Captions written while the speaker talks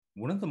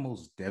One of the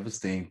most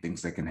devastating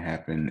things that can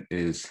happen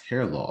is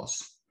hair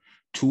loss.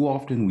 Too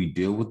often we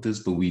deal with this,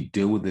 but we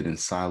deal with it in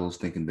silos,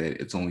 thinking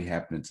that it's only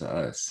happening to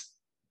us.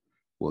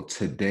 Well,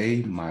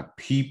 today, my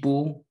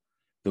people,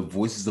 the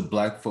Voices of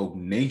Black Folk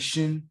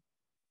Nation,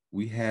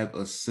 we have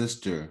a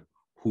sister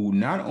who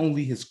not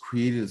only has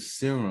created a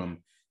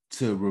serum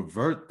to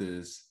revert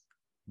this,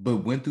 but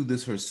went through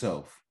this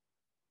herself.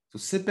 So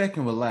sit back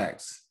and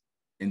relax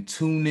and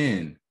tune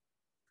in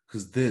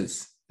because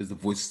this is the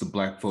Voices of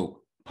Black Folk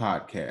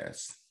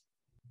podcast.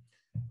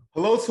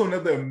 Hello to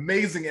another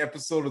amazing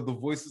episode of the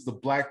Voices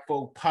of Black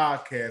Folk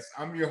podcast.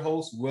 I'm your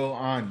host, Will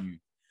Anu.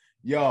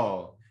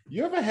 Y'all,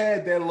 you ever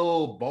had that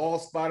little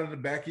bald spot in the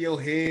back of your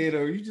head,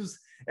 or you just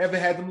ever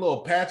had them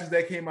little patches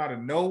that came out of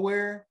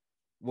nowhere?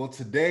 Well,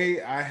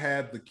 today I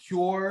have the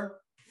cure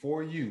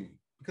for you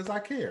because I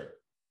care.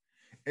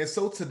 And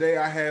so today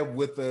I have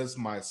with us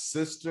my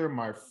sister,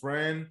 my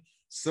friend,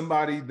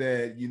 somebody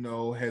that,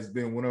 has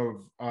been one of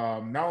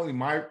not only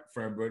my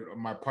friend, but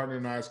my partner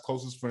and I's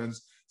closest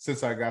friends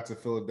since I got to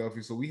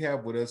Philadelphia. So we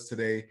have with us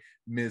today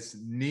Miss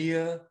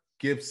Nia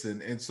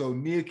Gibson. And so,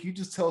 Nia, can you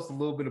just tell us a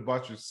little bit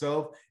about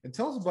yourself and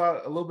tell us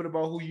about a little bit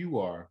about who you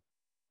are?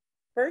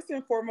 First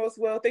and foremost,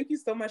 Will, thank you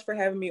so much for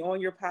having me on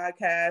your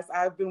podcast.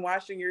 I've been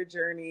watching your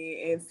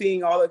journey and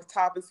seeing all the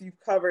topics you've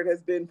covered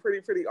has been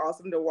pretty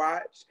awesome to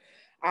watch.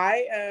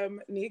 I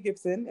am Nia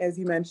Gibson, as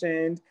you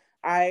mentioned.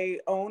 I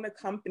own a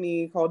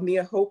company called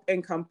Nia Hope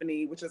and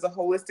Company, which is a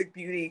holistic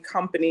beauty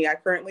company. I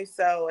currently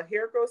sell a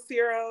hair growth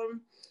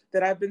serum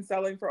that I've been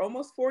selling for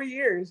almost 4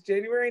 years.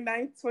 January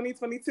 9th,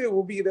 2022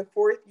 will be the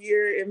fourth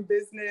year in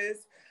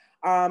business.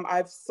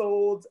 I've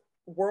sold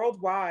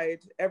worldwide,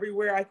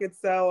 everywhere I could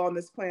sell on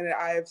this planet.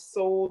 I have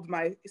sold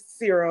my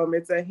serum.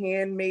 It's a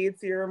handmade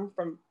serum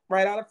from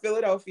right out of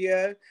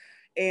Philadelphia.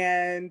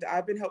 And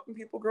I've been helping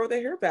people grow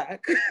their hair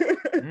back.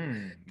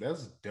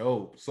 That's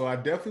dope. So I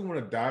definitely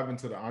want to dive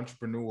into the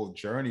entrepreneurial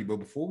journey. But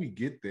before we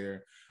get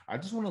there, I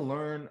just want to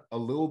learn a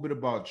little bit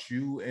about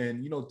you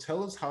and,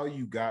 tell us how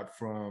you got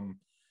from,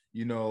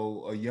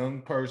 a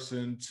young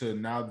person to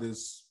now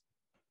this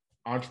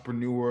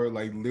entrepreneur,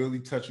 like literally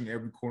touching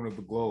every corner of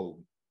the globe.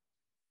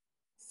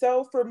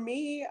 So for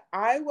me,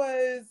 I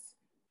was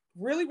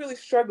really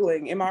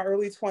struggling in my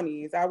early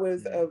 20s. I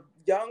was a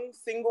young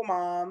single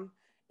mom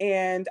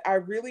and I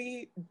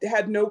really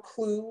had no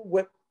clue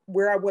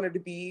where I wanted to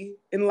be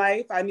in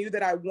life. I knew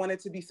that I wanted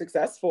to be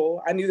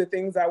successful. I knew the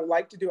things I would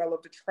like to do. I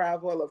love to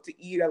travel, I love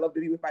to eat, I love to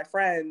be with my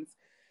friends.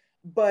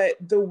 But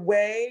the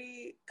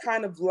way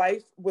kind of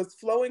life was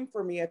flowing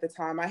for me at the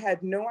time, I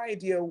had no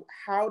idea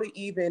how to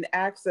even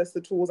access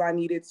the tools I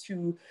needed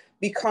to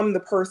become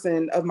the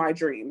person of my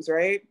dreams,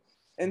 right?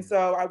 And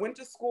so I went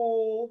to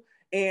school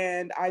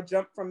and I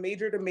jumped from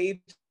major to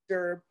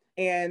major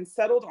and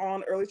settled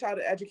on early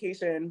childhood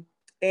education.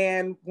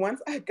 And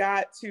once I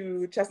got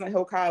to Chestnut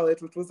Hill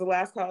College, which was the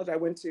last college I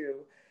went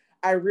to,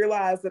 I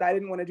realized that I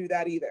didn't want to do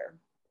that either.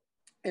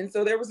 And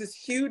so there was this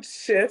huge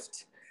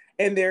shift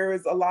and there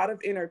was a lot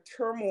of inner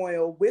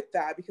turmoil with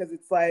that because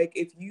it's like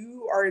if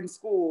you are in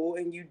school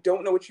and you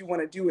don't know what you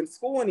want to do in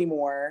school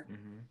anymore,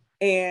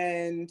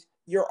 and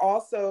you're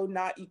also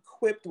not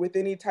equipped with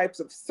any types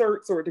of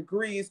certs or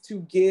degrees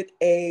to get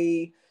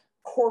a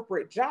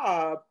corporate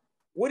job,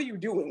 what are you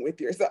doing with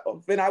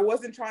yourself? And I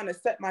wasn't trying to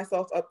set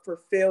myself up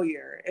for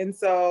failure. And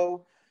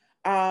so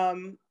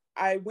I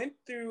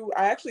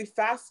actually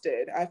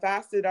fasted.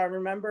 I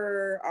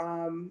remember,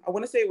 I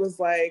want to say it was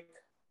like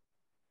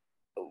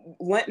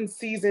Lenten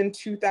season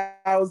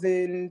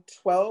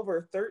 2012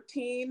 or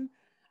 13.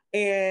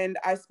 And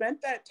I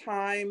spent that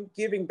time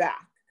giving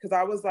back because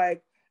I was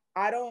like,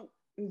 I don't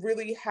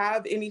really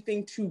have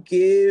anything to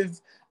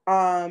give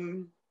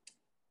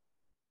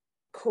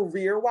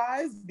career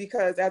wise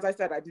because as I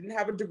said, I didn't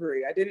have a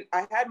degree.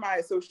 I had my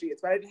associates,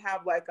 but I didn't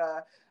have like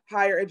a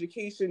higher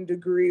education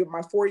degree,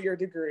 my 4 year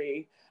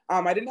degree.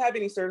 I didn't have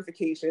any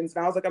certifications.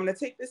 And I was like, I'm going to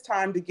take this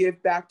time to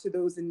give back to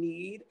those in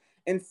need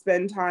and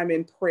spend time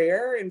in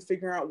prayer and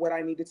figuring out what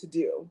I needed to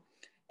do.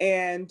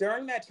 And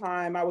during that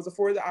time, I was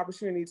afforded the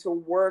opportunity to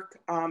work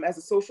as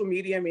a social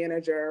media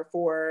manager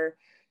for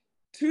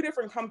two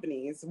different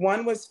companies.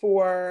 One was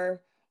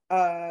for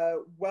a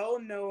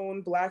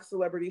well-known Black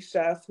celebrity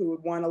chef who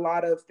had won a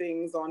lot of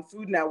things on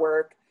Food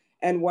Network.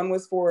 And one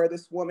was for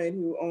this woman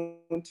who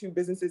owned two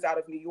businesses out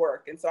of New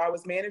York. And so I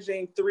was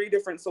managing three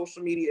different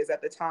social medias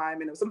at the time.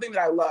 And it was something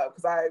that I loved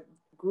because I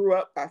grew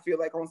up, I feel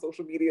like, on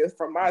social media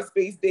from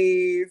MySpace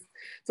days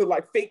to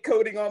like fake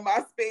coding on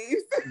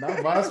MySpace. Not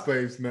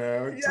MySpace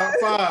now. Yes. Top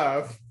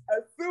five.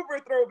 A super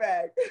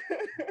throwback.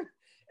 And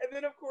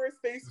then, of course,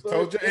 Facebook.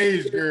 Told your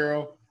age,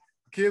 girl.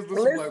 Kids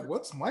listen like,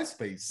 what's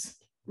MySpace?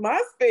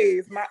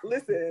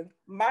 Listen,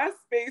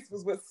 MySpace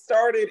was what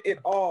started it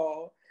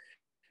all.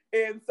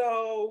 And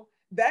so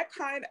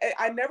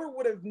I never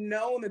would have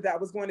known that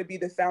that was going to be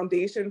the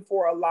foundation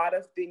for a lot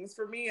of things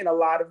for me in a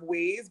lot of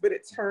ways, but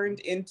it turned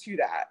into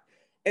that.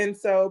 And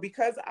so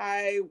because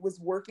I was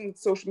working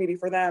social media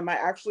for them, I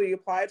actually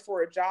applied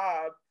for a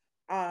job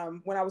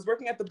when I was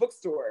working at the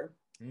bookstore.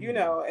 you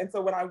know. And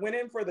so when I went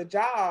in for the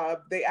job,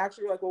 they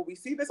actually were like, well, we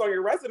see this on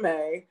your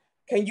resume.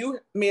 Can you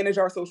manage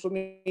our social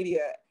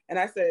media? And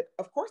I said,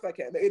 of course I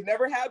can. It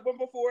never had one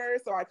before.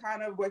 So I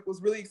kind of like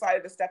was really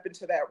excited to step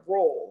into that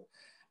role.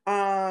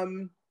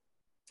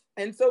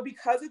 And so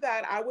because of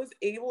that, I was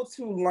able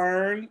to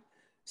learn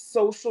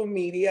social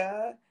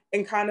media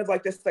and kind of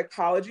like the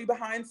psychology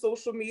behind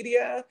social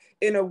media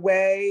in a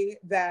way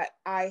that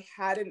I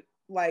hadn't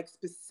like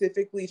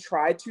specifically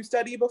tried to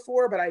study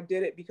before, but I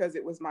did it because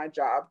it was my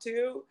job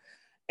to.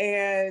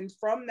 And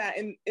from that,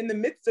 in the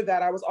midst of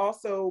that, I was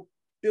also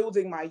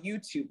building my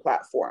YouTube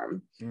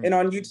platform. And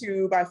on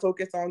YouTube, I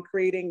focus on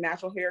creating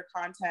natural hair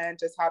content,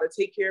 just how to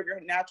take care of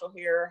your natural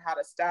hair, how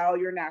to style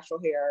your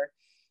natural hair.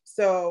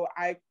 So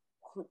I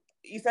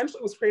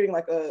essentially was creating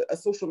like a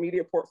social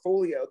media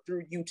portfolio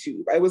through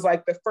YouTube. It was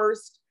like the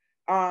first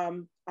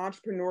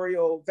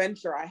entrepreneurial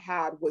venture I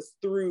had was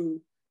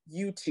through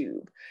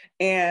YouTube.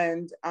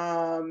 And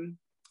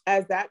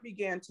as that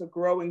began to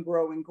grow and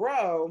grow and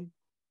grow,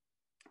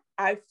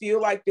 I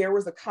feel like there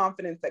was a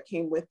confidence that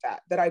came with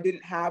that I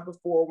didn't have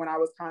before, when I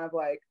was kind of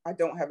like, I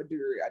don't have a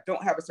degree, I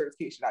don't have a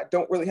certification, I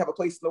don't really have a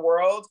place in the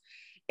world.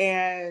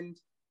 And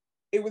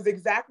it was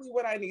exactly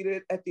what I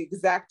needed at the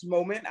exact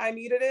moment I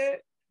needed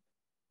it,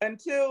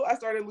 until I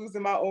started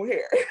losing my own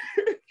hair.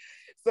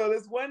 So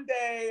this one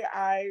day,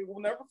 I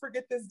will never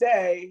forget this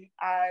day.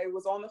 I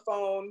was on the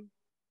phone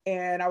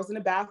and I was in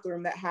a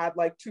bathroom that had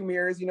like two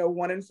mirrors, you know,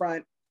 one in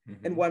front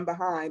and one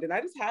behind. And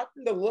I just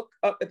happened to look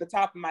up at the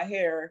top of my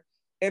hair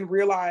and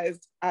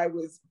realized I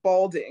was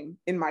balding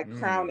in my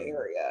crown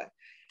area.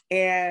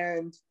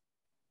 And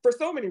for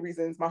so many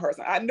reasons, my heart's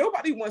not,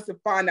 nobody wants to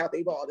find out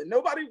they bald, and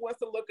nobody wants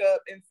to look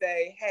up and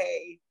say,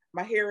 hey,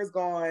 my hair is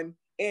gone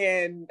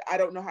and I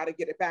don't know how to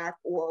get it back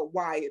or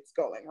why it's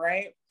going,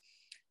 right?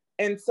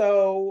 And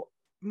so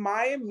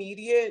my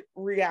immediate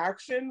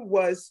reaction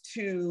was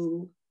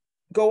to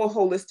go a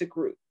holistic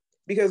route,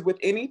 because with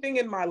anything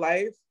in my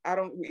life,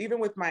 even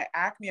with my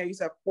acne, I used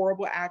to have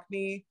horrible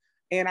acne,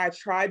 and I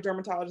tried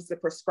dermatologists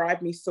that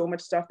prescribed me so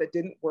much stuff that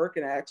didn't work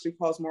and it actually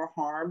caused more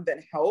harm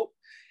than help.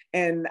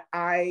 And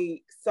I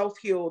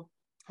self-healed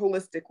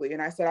holistically.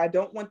 And I said, I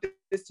don't want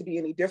this to be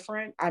any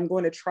different. I'm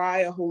going to try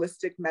a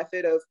holistic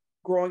method of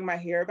growing my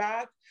hair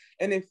back.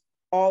 And if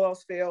all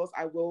else fails,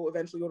 I will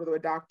eventually go to a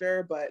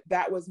doctor. But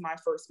that was my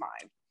first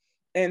mind.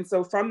 And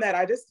so from that,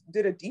 I just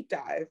did a deep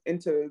dive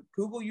into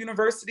Google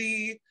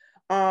University,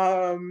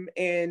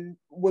 and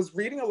was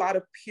reading a lot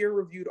of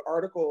peer-reviewed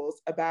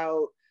articles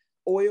about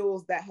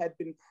oils that had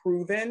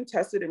been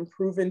tested and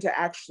proven to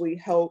actually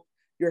help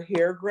your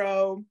hair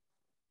grow,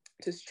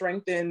 to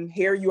strengthen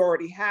hair you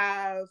already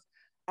have,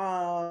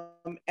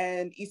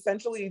 and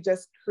essentially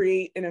just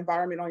create an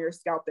environment on your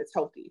scalp that's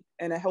healthy.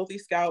 And a healthy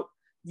scalp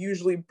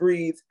usually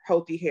breeds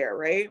healthy hair,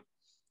 right?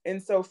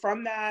 And so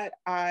from that,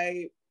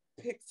 I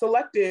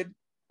selected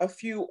a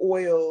few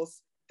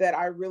oils that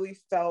I really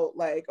felt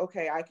like,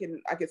 okay, I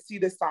could see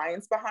the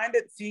science behind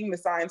it. Seeing the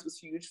science was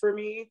huge for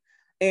me.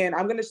 And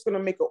I'm just gonna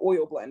make an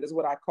oil blend, is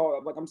what I call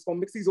it. Like, I'm just gonna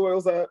mix these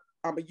oils up.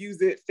 I'm gonna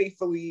use it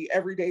faithfully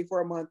every day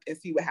for a month and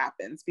see what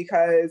happens.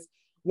 Because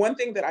one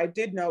thing that I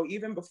did know,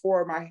 even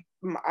before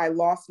I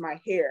lost my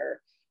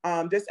hair,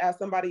 just as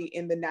somebody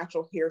in the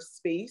natural hair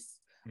space,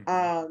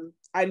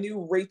 I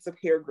knew rates of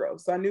hair growth.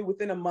 So I knew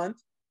within a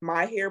month,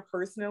 my hair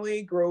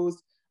personally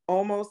grows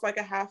almost like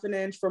a half an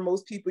inch. For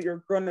most people,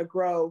 you're gonna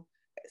grow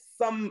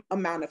some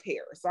amount of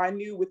hair. So I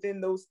knew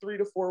within those 3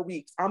 to 4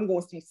 weeks, I'm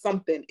going to see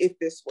something if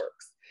this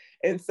works.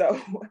 And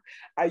so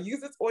I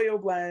use this oil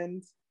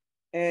blend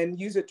and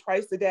use it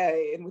twice a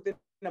day. And within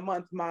a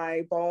month,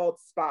 my bald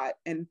spot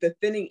and the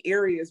thinning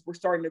areas were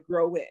starting to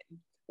grow in.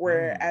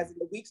 Whereas in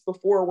the weeks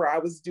before, where I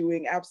was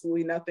doing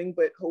absolutely nothing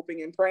but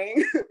hoping and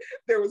praying,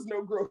 there was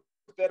no growth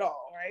at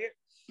all,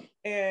 right?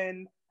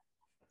 And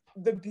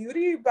the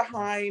beauty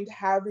behind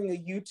having a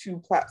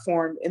YouTube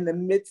platform in the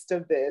midst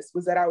of this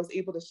was that I was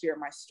able to share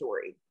my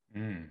story.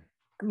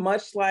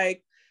 Much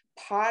like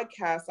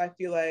podcasts, I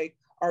feel like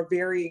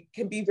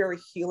can be very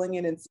healing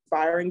and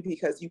inspiring,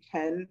 because you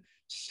can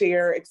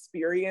share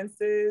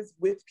experiences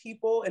with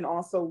people and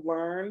also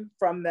learn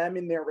from them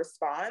in their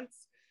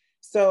response.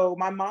 So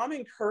my mom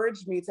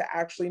encouraged me to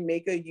actually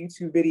make a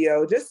YouTube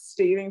video, just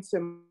stating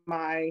to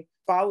my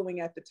following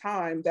at the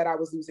time that I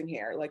was losing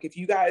hair. Like, if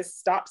you guys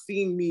stop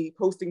seeing me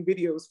posting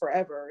videos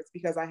forever, it's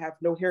because I have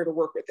no hair to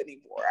work with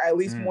anymore. I at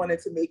least wanted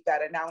to make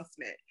that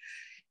announcement.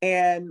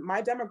 And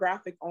my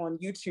demographic on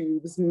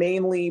YouTube is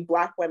mainly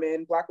Black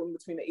women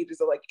between the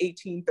ages of like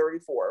 18,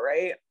 34,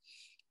 right?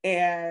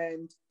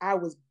 And I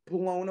was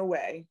blown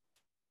away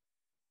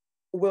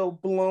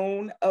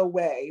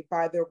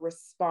by the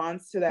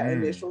response to that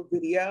initial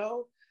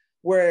video,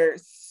 where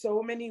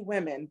so many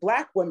women,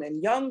 Black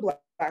women, young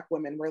Black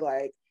women, were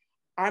like,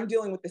 I'm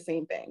dealing with the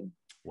same thing.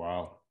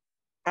 Wow.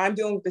 I'm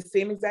dealing with the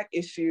same exact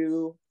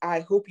issue. I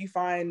hope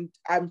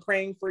I'm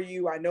praying for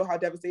you. I know how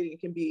devastating it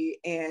can be.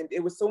 And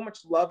it was so much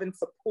love and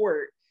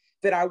support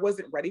that I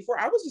wasn't ready for.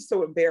 I was just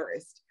so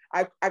embarrassed.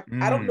 I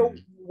don't know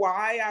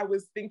why I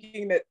was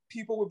thinking that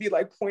people would be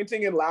like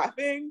pointing and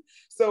laughing.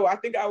 So I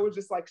think I was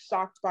just like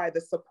shocked by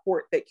the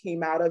support that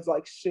came out of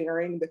like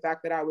sharing the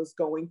fact that I was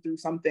going through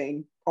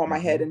something on my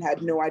head and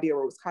had no idea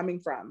where it was coming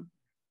from.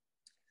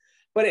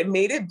 But it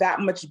made it that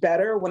much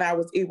better when I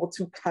was able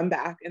to come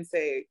back and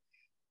say,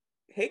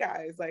 hey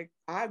guys, like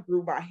I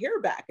grew my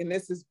hair back and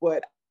this is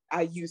what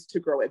I used to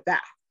grow it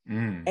back.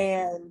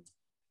 And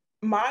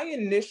my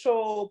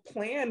initial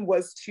plan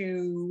was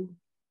to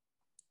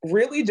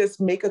really just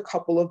make a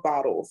couple of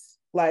bottles.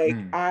 Like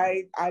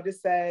I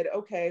just said,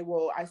 okay,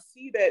 well, I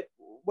see that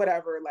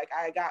whatever, like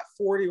I got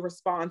 40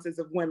 responses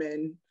of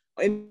women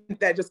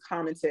that just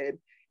commented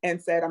and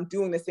said, I'm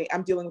dealing with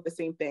the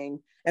same thing.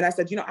 And I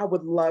said, I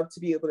would love to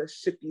be able to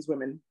ship these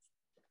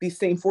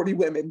same 40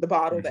 women, the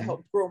bottle that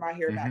helped grow my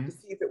hair back to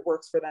see if it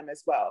works for them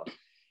as well.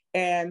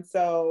 And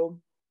so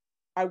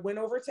I went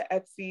over to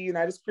Etsy and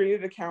I just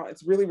created an account.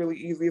 It's really, really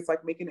easy. It's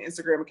like making an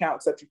Instagram account,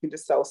 except you can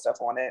just sell stuff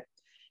on it.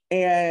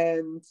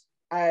 And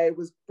I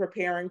was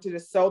preparing to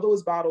just sell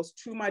those bottles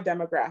to my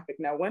demographic.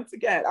 Now, once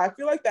again, I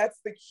feel like that's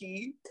the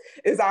key,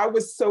 is I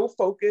was so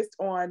focused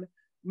on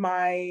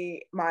my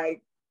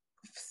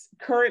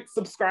current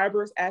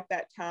subscribers at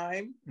that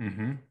time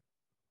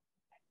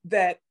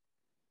that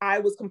I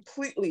was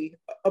completely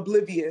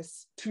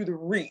oblivious to the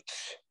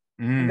reach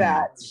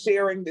that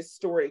sharing this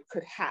story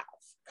could have.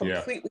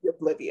 Completely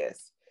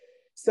oblivious.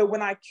 So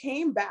when I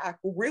came back,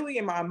 really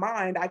in my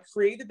mind, I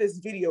created this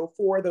video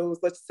for those,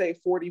 let's say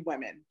 40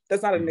 women.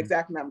 That's not an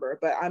exact number,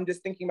 but I'm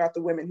just thinking about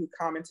the women who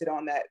commented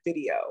on that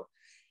video.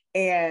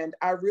 And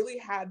I really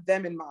had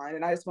them in mind.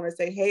 And I just want to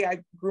say, hey, I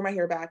grew my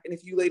hair back. And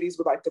if you ladies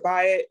would like to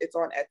buy it, it's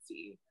on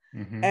Etsy.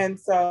 And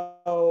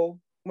so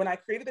when I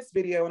created this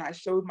video and I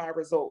showed my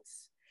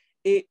results,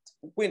 it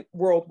went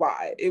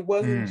worldwide. It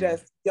wasn't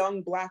just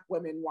young Black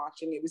women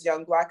watching it. It was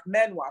young Black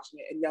men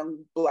watching it, and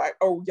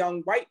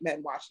young white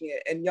men watching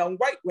it, and young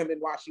white women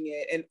watching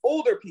it, and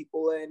older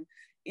people, and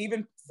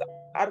even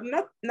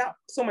not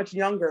so much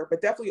younger,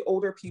 but definitely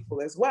older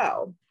people as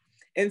well.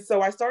 And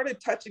so I started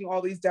touching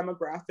all these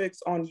demographics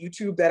on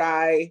YouTube that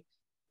I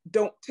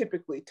don't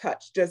typically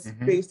touch, just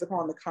based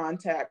upon the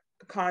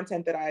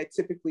content that I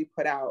typically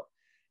put out.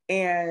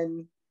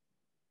 And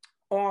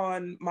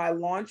on my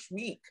launch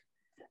week,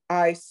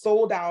 I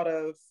sold out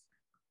of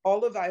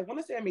all of, I want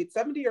to say I made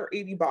 70 or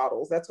 80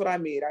 bottles. That's what I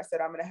made. I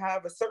said, I'm going to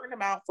have a certain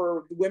amount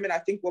for the women I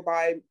think will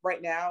buy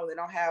right now. And then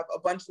I'll have a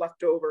bunch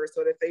left over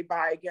so that if they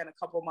buy again a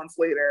couple months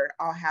later,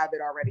 I'll have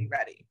it already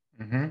ready.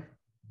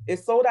 It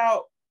sold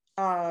out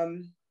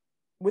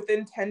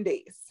within 10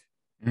 days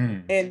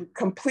and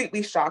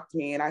completely shocked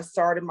me. And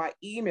my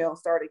email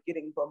started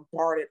getting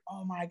bombarded.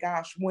 Oh my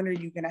gosh, when are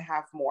you going to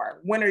have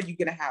more? When are you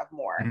going to have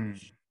more?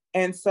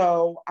 And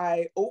so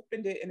I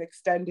opened it and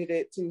extended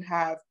it to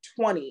have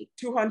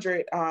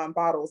 200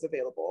 bottles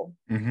available.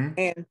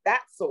 And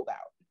that sold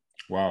out.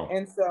 Wow.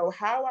 And so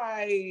how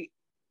I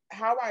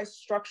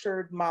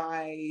structured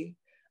my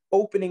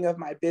opening of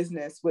my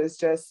business was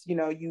just,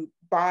 you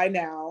buy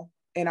now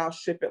and I'll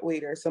ship it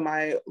later. So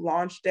my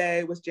launch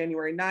day was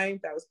January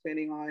 9th. I was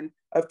planning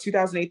of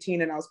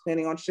 2018, and I was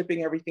planning on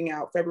shipping everything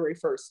out February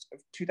 1st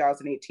of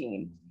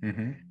 2018.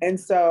 And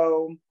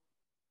so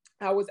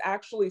I was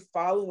actually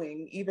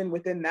following even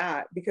within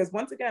that, because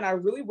once again, I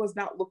really was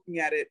not looking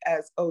at it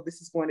as, oh,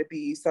 this is going to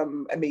be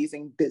some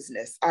amazing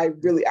business. I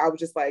was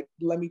just like,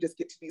 let me just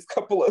get to these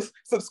couple of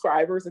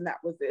subscribers, and that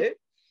was it.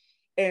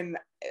 And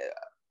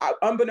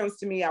unbeknownst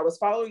to me, I was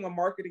following a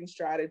marketing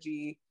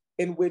strategy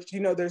in which,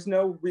 there's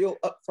no real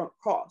upfront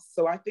cost.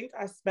 So I think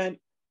I spent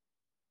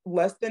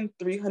less than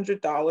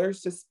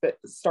 $300 to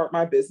start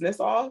my business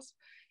off.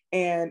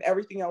 And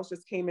everything else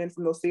just came in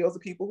from those sales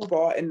of people who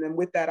bought. And then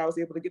with that, I was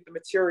able to get the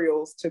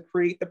materials to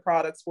create the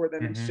products for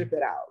them and ship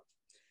it out.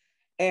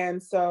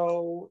 And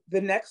so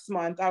the next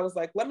month I was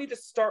like, let me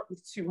just start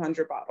with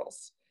 200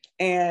 bottles.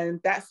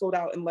 And that sold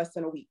out in less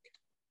than a week.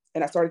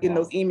 And I started getting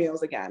those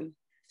emails again.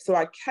 So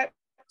I kept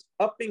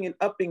upping and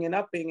upping and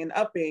upping and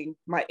upping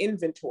my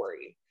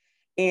inventory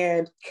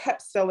and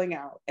kept selling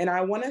out. And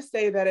I want to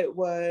say that it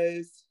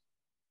was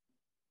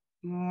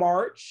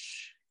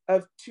March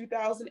of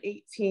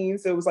 2018.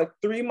 So it was like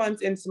 3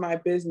 months into my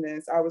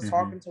business. I was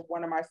talking to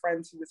one of my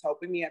friends who was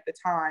helping me at the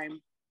time.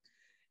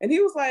 And he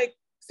was like,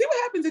 see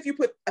what happens if you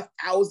put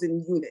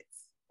 1,000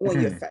 units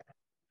on your site.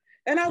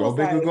 And I was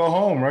like, go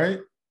home, right?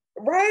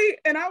 Right.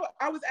 And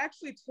I was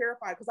actually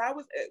terrified because I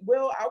was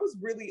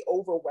really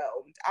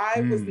overwhelmed.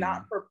 I was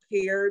not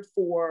prepared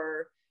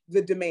for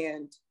the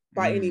demand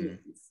by any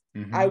means.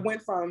 I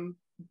went from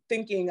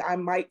thinking I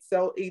might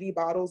sell 80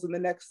 bottles in the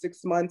next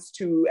 6 months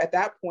to, at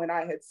that point,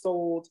 I had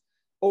sold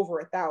over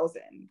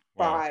 1,000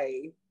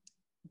 by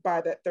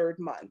that third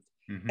month.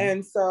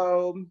 And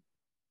so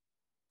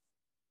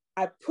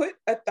I put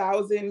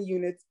 1,000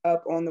 units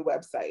up on the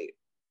website,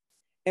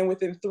 and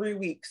within 3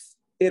 weeks,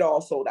 it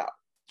all sold out.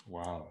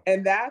 Wow.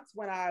 And that's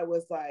when I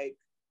was like,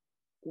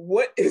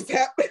 what is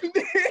happening?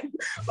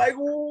 Like,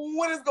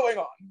 what is going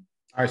on?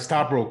 All right,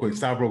 stop real quick.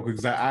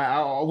 Because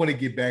I want to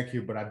get back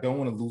here, but I don't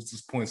want to lose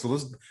this point. So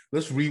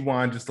let's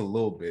rewind just a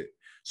little bit.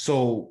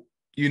 So,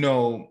 you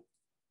know,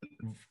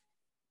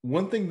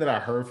 one thing that I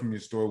heard from your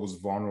story was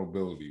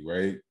vulnerability,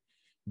 right?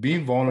 Being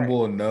Right.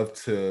 vulnerable enough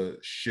to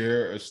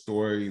share a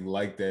story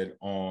like that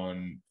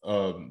on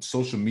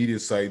social media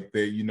site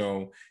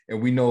that,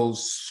 and we know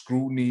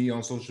scrutiny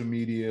on social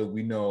media,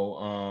 we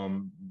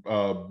know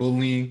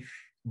bullying,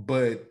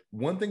 but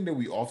one thing that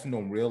we often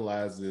don't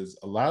realize is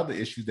a lot of the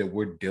issues that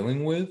we're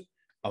dealing with,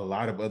 a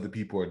lot of other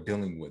people are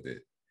dealing with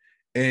it.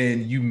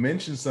 And you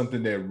mentioned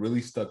something that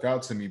really stuck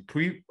out to me.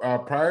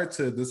 Prior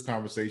to this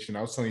conversation,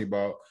 I was telling you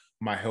about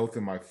my health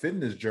and my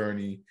fitness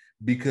journey,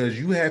 because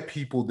you have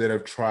people that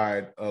have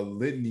tried a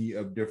litany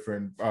of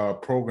different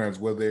programs,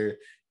 whether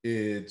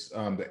it's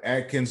the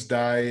Atkins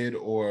diet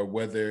or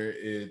whether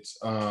it's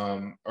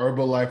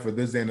Herbalife or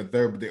this and the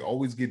third, but they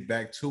always get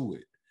back to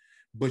it.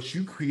 But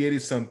you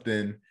created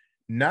something,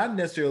 not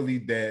necessarily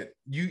that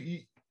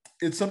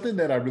it's something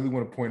that I really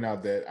want to point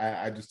out that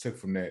I just took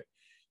from that.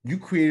 You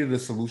created a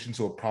solution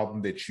to a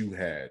problem that you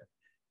had.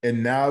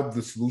 And now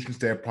the solution to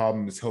that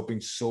problem is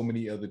helping so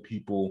many other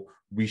people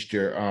reach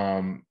their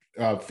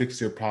fix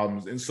their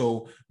problems. And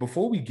so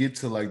before we get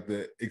to like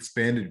the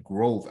expanded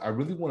growth, I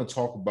really want to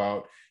talk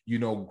about,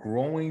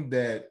 growing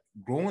that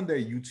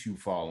YouTube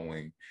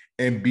following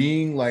and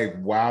being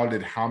like wowed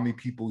at how many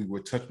people you were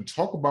touching.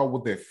 Talk about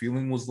what that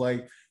feeling was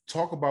like.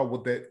 Talk about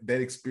what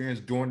that experience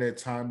during that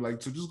time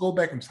like. So just go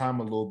back in time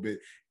a little bit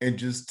and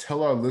just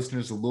tell our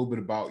listeners a little bit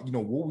about,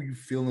 what were you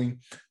feeling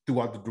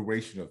throughout the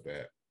duration of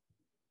that?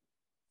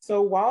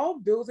 So while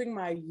building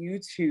my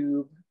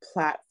YouTube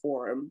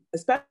platform,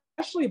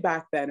 especially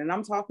back then, and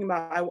I'm talking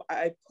about,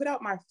 I put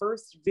out my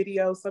first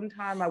video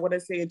sometime, I want to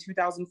say in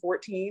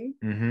 2014.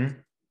 Mm-hmm.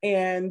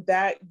 And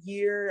that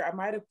year, I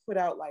might have put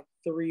out like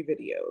 3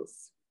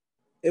 videos.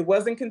 It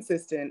wasn't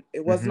consistent,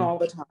 it wasn't all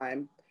the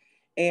time.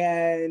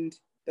 And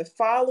the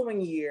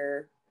following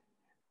year,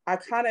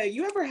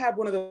 you ever have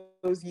one of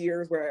those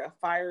years where a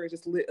fire is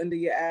just lit under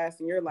your ass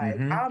and you're like,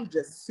 Mm-hmm. I'm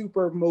just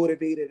super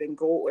motivated and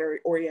goal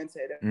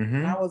oriented.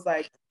 And I Mm-hmm. was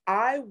like,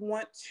 I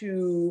want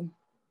to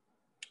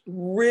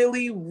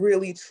really,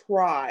 really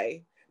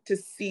try to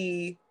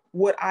see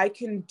what I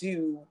can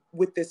do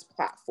with this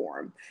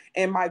platform.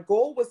 And my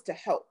goal was to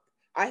help.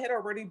 I had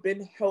already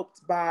been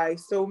helped by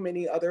so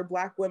many other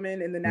Black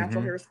women in the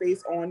natural hair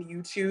space on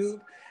YouTube.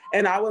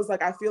 And I was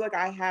like, I feel like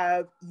I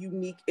have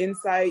unique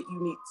insight,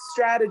 unique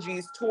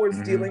strategies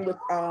towards dealing with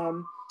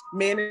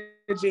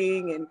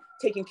managing and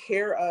taking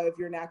care of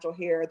your natural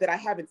hair that I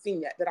haven't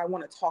seen yet, that I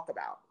want to talk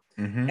about.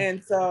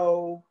 And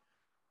so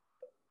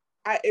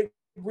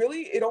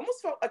it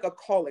almost felt like a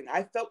calling.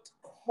 I felt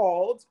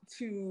called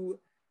to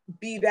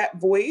be that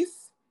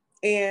voice.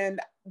 And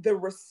the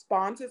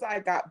responses I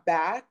got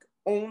back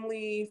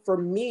only for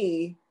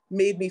me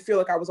made me feel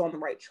like I was on the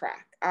right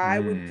track. I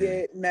would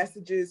get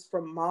messages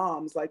from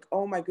moms like,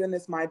 oh my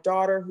goodness, my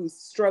daughter who's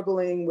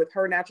struggling with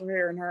her natural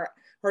hair and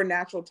her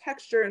natural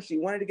texture, and she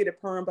wanted to get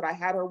it perm, but I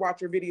had her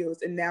watch her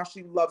videos and now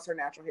she loves her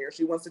natural hair.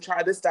 She wants to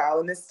try this style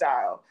and this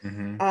style.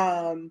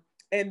 And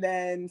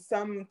then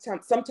some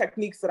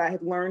techniques that I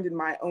had learned in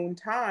my own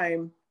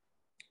time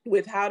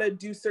with how to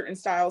do certain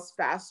styles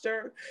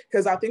faster.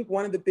 Because I think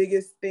one of the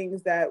biggest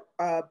things that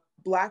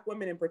Black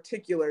women in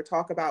particular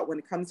talk about when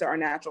it comes to our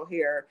natural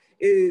hair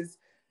is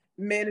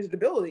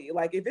manageability.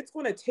 Like, if it's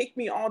going to take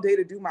me all day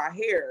to do my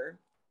hair,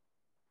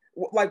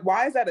 like,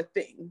 why is that a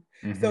thing?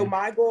 So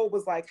my goal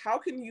was like, how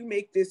can you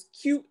make this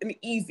cute and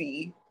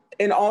easy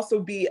and also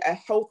be a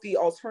healthy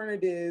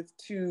alternative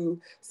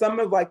to some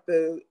of like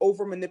the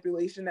over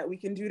manipulation that we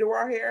can do to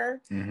our hair?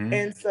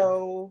 And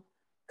so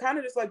kind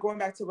of just like going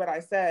back to what I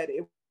said,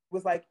 it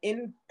was like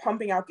in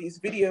pumping out these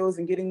videos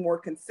and getting more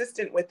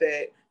consistent with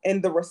it,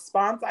 and the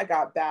response I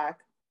got back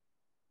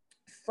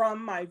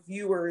from my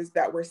viewers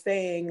that were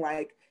saying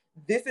like,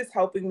 this is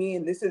helping me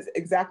and this is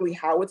exactly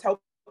how it's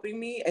helping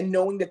me, and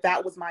knowing that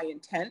that was my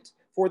intent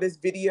for this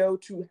video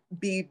to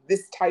be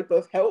this type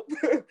of help,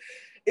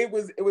 it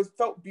was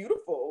felt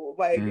beautiful.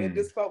 Like it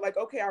just felt like,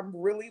 okay, I'm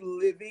really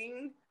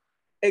living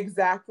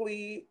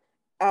exactly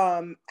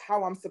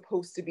how I'm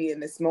supposed to be in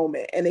this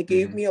moment. And it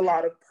gave me a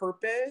lot of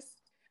purpose.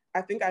 I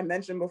think I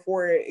mentioned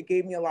before, it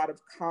gave me a lot of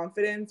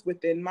confidence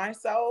within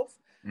myself.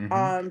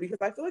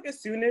 Because I feel like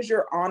as soon as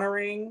you're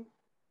honoring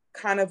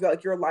kind of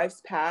like your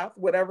life's path,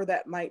 whatever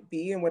that might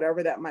be and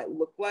whatever that might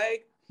look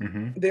like,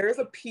 there's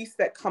a piece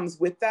that comes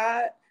with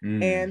that.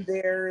 And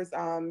there's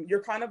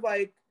you're kind of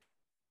like,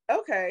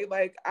 okay,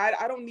 like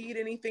I don't need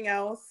anything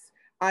else.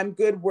 I'm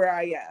good where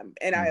I am.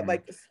 And I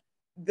like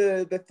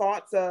the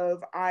thoughts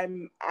of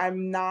I'm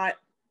not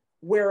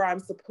where I'm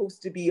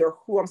supposed to be or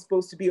who I'm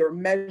supposed to be or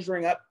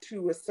measuring up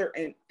to a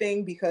certain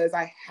thing because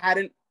I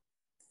hadn't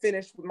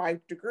finished with my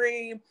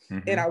degree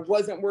and I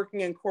wasn't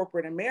working in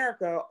corporate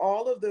America.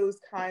 All of those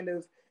kind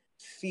of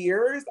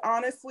fears,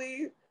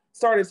 honestly,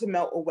 started to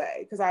melt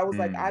away because I was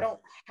like, I don't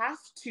have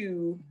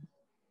to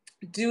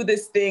do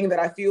this thing that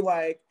I feel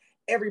like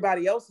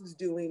everybody else is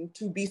doing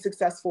to be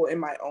successful in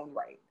my own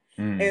right.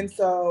 And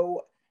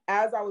so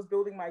as I was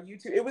building my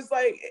YouTube, it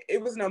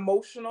was an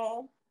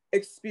emotional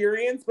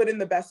experience, but in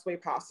the best way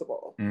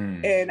possible.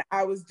 And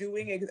I was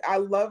doing,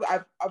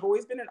 I've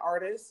always been an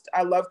artist.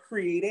 I love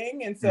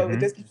creating. And so it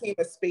just became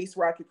a space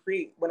where I could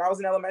create. When I was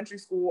in elementary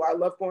school, I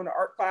loved going to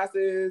art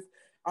classes.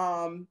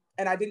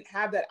 And I didn't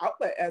have that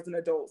outlet as an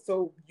adult.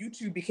 So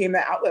YouTube became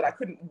that outlet. I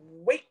couldn't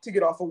wait to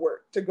get off of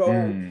work to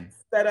go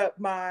set up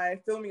my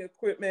filming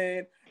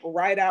equipment,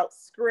 write out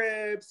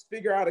scripts,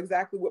 figure out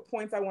exactly what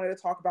points I wanted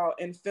to talk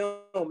about in film,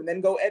 and then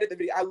go edit the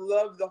video. I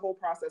love the whole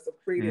process of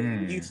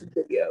creating YouTube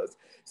videos.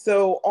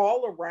 So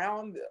all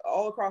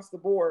across the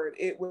board,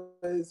 it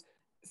was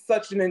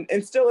such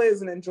and still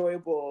is an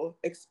enjoyable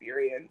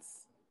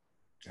experience.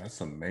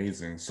 That's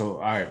amazing. So,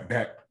 all right,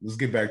 let's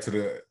get back to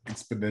the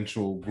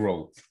exponential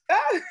growth.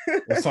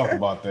 Let's talk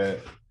about that.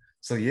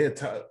 So yeah,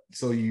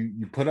 so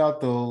you put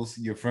out those,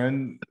 your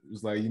friend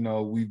was like,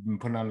 we've been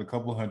putting out a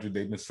couple hundred,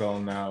 they've been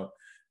selling out,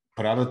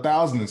 put out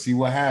 1,000 and see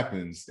what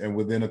happens. And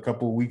within a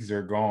couple of weeks,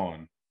 they're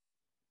gone.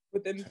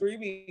 Within 3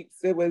 weeks,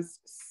 it was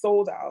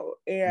sold out.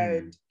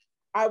 And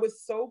I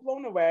was so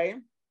blown away.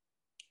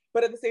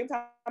 But at the same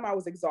time, I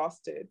was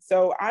exhausted.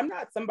 So I'm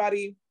not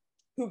somebody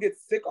who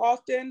gets sick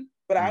often,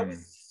 but I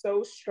was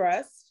so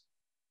stressed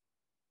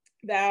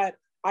that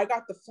I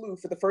got the flu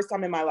for the first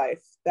time in my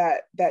life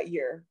that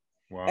year.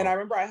 Wow. And I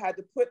remember I had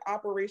to put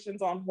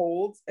operations on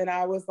hold, and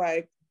I was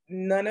like,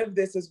 none of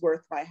this is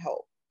worth my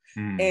health.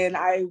 And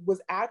I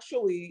was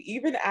actually,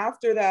 even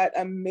after that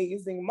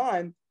amazing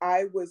month,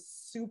 I was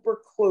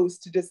super close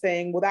to just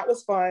saying, well, that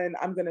was fun.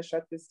 I'm going to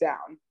shut this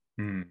down.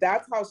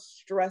 That's how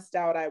stressed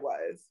out I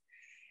was.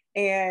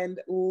 And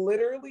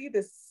literally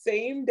the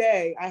same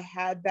day I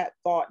had that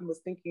thought and was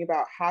thinking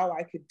about how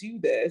I could do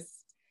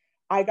this,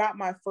 I got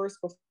my first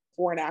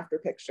before and after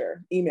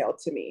picture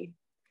emailed to me.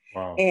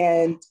 Wow.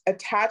 And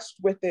attached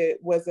with it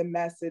was a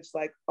message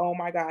like, oh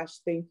my gosh,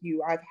 thank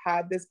you. I've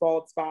had this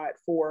bald spot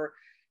for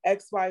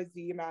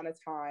XYZ amount of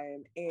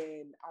time,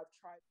 and I've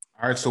tried.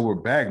 All right, so we're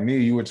back. Mia,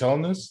 you were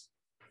telling us?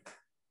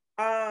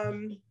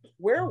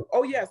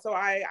 So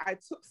I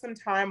took some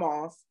time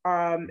off,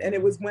 and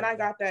it was when I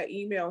got that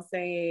email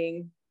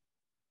saying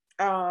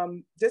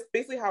just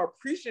basically how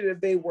appreciative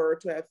they were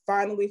to have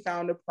finally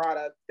found a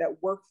product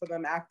that worked for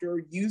them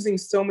after using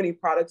so many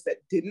products that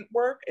didn't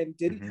work and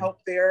didn't help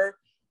their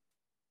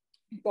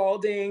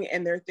balding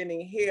and their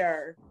thinning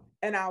hair.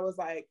 And I was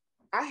like,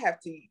 I have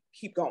to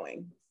keep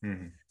going.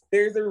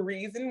 There's a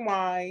reason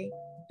why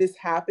this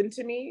happened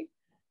to me.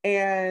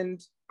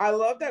 And I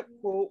love that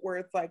quote where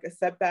it's like a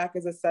setback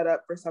is a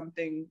setup for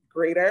something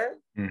greater.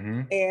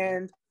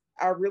 And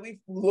I really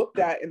looked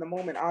at in the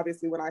moment,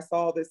 obviously, when I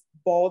saw this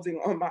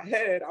balding on my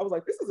head, I was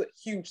like, this is a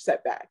huge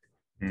setback.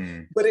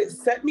 But it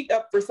set me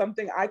up for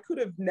something I could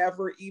have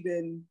never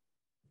even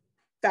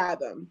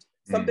fathomed,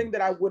 something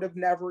that I would have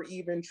never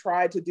even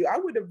tried to do. I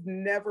would have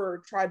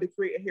never tried to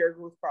create a hair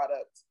growth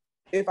product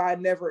if I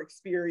never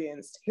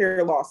experienced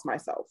hair loss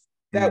myself.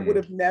 That would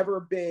have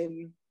never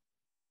been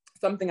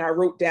something I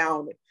wrote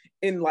down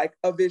in like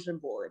a vision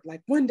board,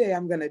 like one day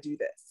I'm going to do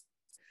this.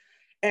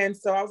 And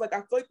so I was like, I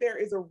feel like there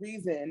is a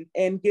reason.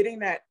 And getting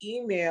that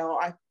email,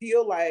 I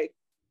feel like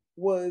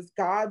was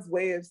God's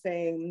way of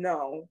saying,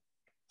 no,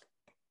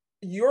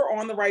 you're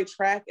on the right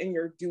track and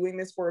you're doing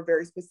this for a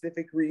very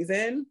specific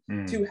reason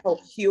to help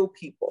heal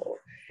people.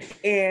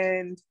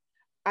 And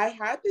I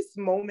had this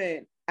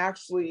moment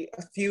actually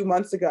a few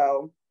months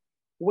ago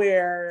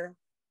where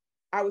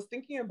I was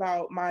thinking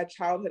about my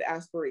childhood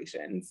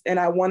aspirations, and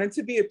I wanted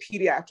to be a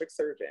pediatric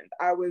surgeon.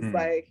 I was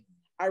like,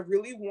 I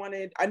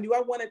knew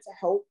I wanted to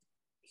help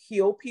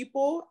heal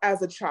people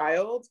as a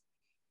child.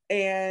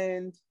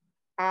 And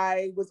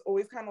I was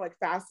always kind of like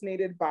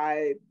fascinated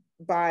by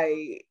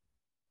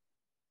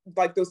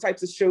like those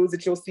types of shows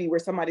that you'll see where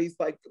somebody's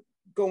like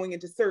going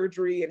into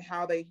surgery and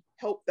how they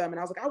help them. And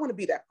I was like, I want to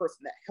be that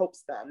person that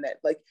helps them, that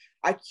like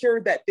I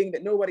cured that thing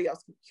that nobody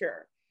else could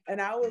cure. And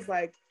I was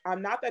like,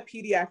 I'm not that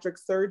pediatric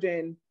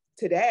surgeon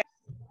today.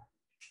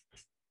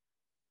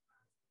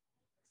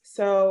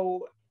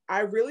 So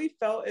I really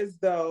felt as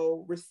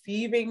though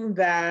receiving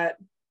that,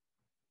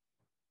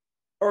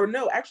 or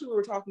no, actually we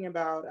were talking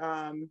about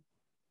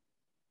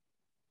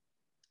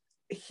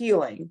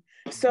healing.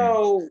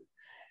 So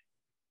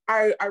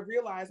I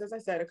realized, as I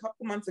said, a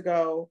couple months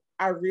ago,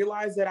 I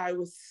realized that I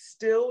was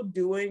still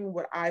doing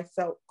what I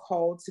felt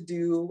called to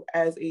do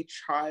as a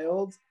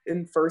child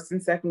in first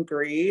and second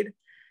grade,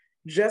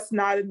 just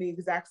not in the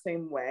exact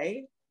same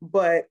way.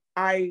 But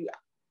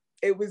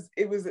it was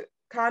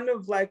kind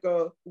of like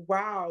a,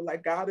 wow,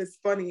 like God is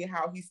funny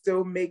how he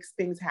still makes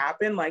things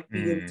happen. Like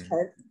the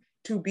intent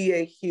to be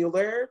a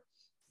healer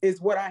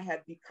is what I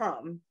had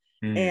become.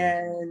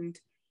 And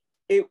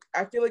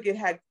I feel like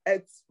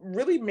it's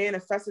really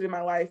manifested in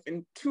my life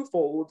in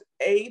twofold.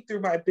 A, through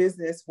my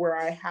business, where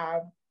I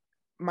have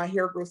my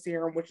hair growth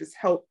serum, which has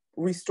helped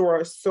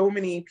restore so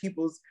many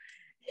people's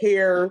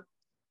hair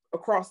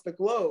across the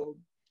globe,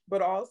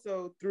 but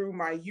also through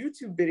my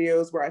YouTube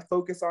videos where I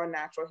focus on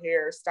natural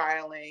hair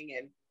styling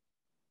and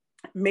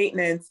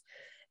maintenance,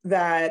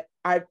 that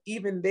I've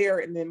even there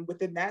and then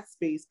within that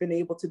space been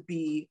able to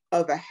be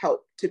of a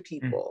help to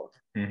people.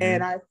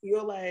 And I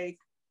feel like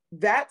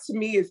that to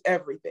me is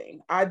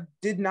everything. I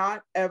did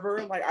not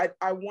ever, like,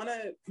 I want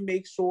to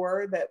make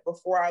sure that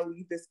before I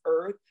leave this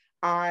earth,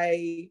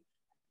 I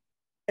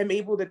am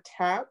able to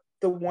tap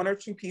the one or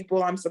two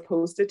people I'm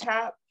supposed to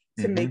tap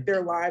to make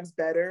their lives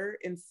better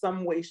in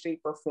some way,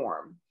 shape, or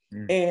form.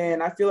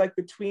 And I feel like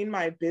between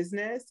my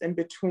business and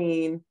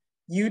between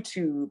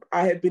YouTube,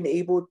 I have been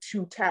able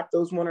to tap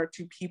those one or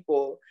two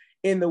people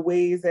in the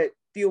ways that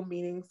feel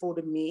meaningful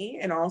to me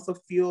and also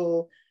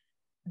feel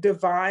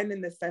divine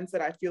in the sense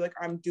that I feel like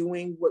I'm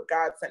doing what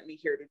God sent me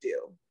here to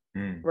do.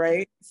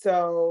 Right.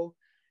 So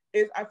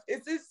it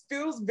just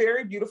feels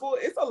very beautiful.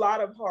 It's a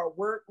lot of hard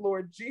work,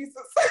 Lord Jesus.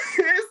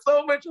 It's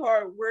so much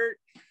hard work.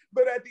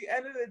 But at the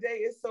end of the day,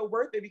 it's so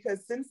worth it,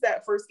 because since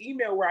that first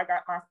email where I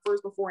got my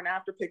first before and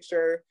after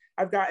picture,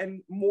 I've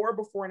gotten more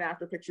before and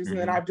after pictures. And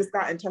then I've just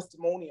gotten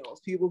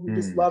testimonials, people who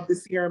just love the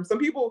serum. Some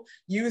people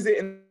use it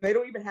and they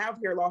don't even have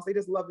hair loss. They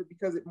just love it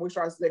because it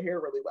moisturizes their hair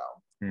really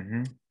well.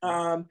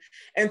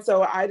 And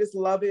so I just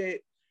love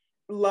it.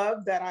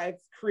 Love that I've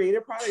created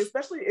a product,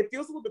 especially it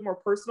feels a little bit more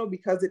personal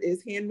because it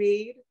is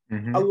handmade,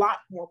 a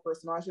lot more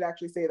personal. I should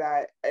actually say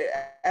that,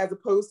 as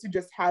opposed to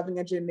just having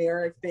a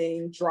generic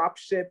thing drop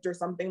shipped or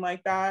something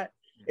like that.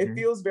 It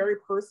feels very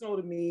personal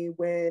to me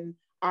when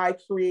I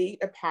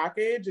create a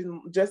package.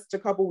 And just a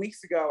couple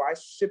weeks ago, I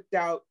shipped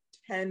out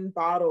 10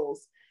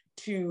 bottles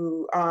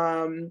to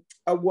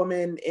a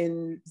woman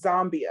in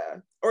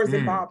Zambia or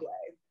Zimbabwe.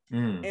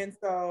 And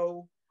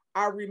so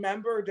I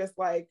remember just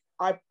like,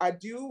 I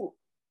do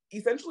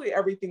essentially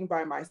everything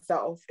by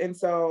myself. And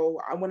so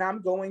when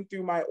I'm going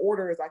through my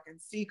orders, I can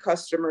see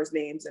customers'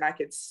 names and I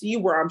can see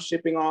where I'm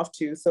shipping off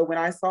to. So when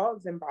I saw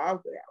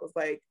Zimbabwe, I was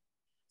like,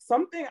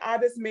 something I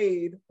just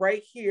made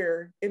right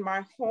here in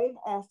my home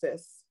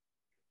office,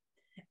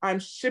 I'm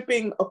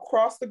shipping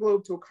across the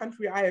globe to a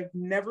country I have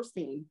never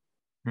seen,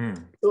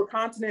 to a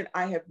continent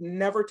I have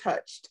never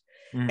touched.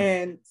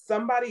 And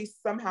somebody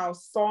somehow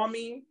saw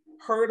me,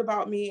 heard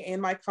about me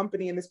and my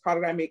company and this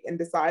product I make, and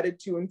decided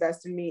to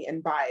invest in me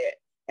and buy it.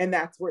 And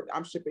that's where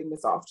I'm shipping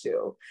this off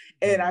to.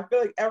 And I feel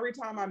like every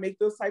time I make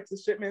those types of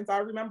shipments, I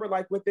remember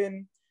like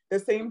within the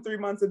same 3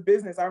 months of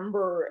business, I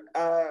remember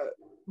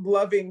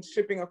loving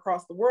shipping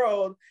across the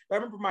world. I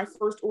remember my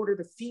first order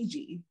to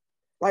Fiji.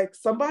 Like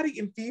somebody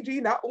in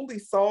Fiji not only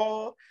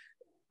saw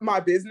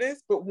my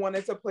business, but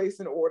wanted to place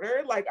an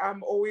order. Like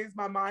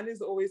my mind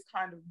is always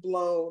kind of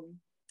blown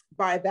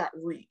by that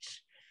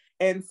reach.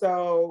 And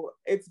so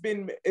it's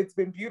been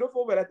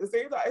beautiful, but at the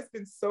same time,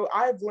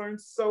 I've learned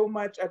so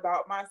much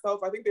about myself.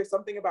 I think there's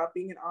something about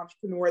being an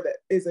entrepreneur that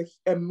is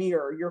a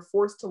mirror. You're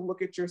forced to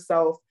look at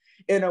yourself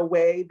in a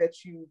way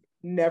that you've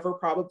never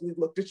probably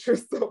looked at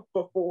yourself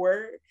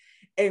before,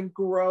 and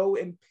grow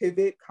and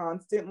pivot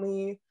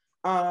constantly,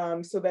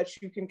 so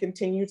that you can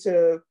continue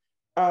to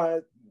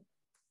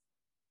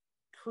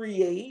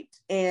create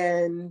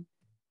the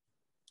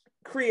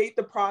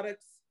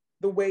products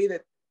the way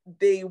that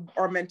they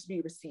are meant to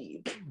be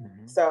received.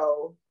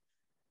 So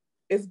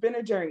it's been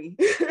a journey.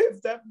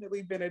 It's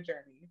definitely been a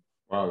journey.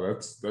 Wow,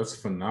 that's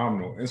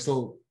phenomenal. And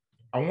so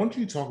I want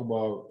you to talk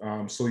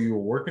about, so you were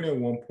working at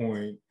one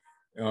point,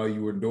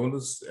 you were doing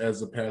this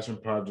as a passion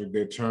project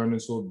that turned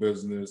into a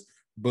business,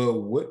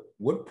 but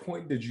what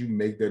point did you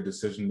make that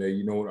decision that,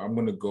 you know what, I'm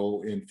going to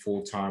go in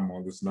full time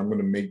on this, and I'm going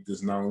to make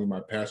this not only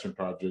my passion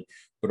project,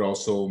 but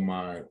also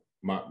my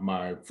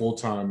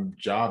full-time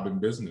job in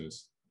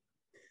business?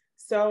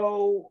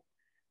 So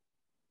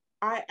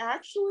I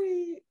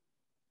actually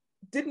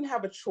didn't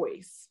have a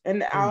choice,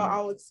 and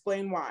I'll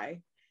explain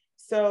why.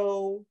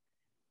 So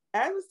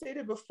as I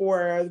stated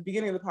before at the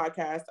beginning of the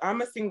podcast,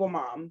 I'm a single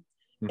mom.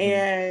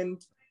 And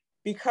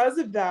because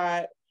of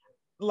that,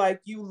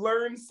 like, you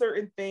learn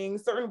certain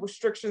things, certain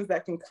restrictions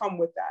that can come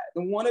with that.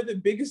 And one of the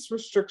biggest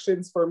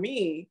restrictions for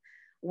me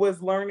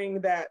was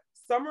learning that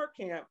summer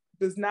camp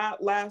does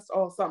not last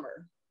all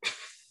summer.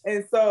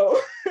 And so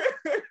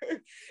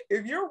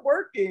if you're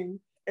working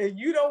and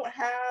you don't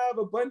have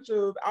a bunch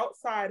of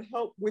outside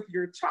help with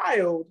your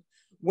child,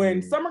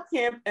 when summer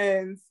camp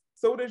ends,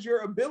 so does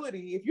your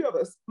ability. If you have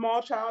a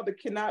small child that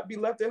cannot be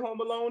left at home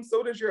alone,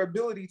 so does your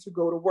ability to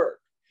go to work.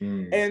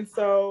 And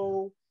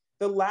so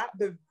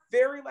the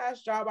very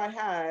last job I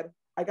had,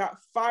 I got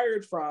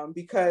fired from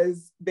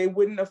because they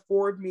wouldn't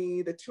afford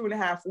me the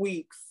 2.5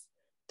 weeks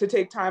to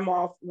take time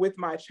off with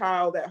my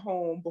child at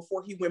home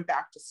before he went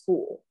back to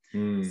school.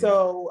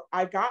 So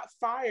I got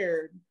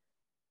fired,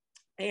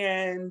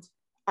 and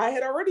I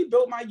had already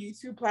built my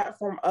YouTube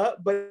platform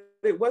up, but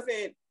it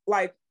wasn't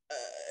like,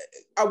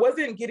 I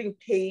wasn't getting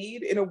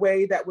paid in a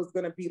way that was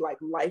going to be like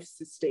life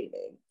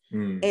sustaining.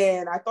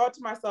 And I thought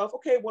to myself,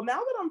 okay, well, now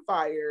that I'm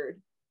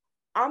fired,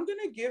 I'm going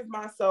to give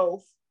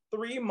myself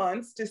 3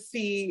 months to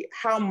see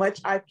how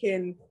much I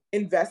can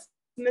invest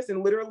in this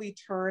and literally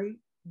turn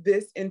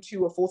this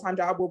into a full-time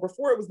job, where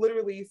before it was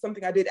literally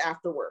something I did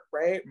after work,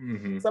 right?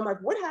 So I'm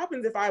like, what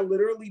happens if I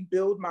literally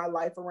build my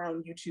life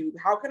around YouTube?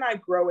 How can I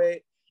grow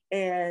it?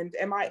 And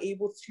am I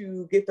able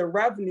to get the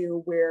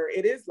revenue where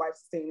it is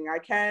life-sustaining? I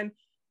can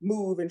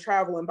move and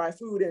travel and buy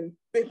food and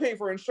pay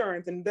for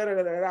insurance and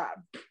da-da-da-da-da.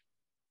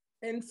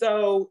 And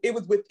so it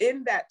was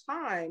within that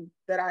time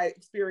that I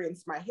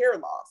experienced my hair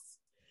loss.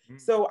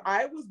 So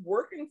I was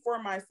working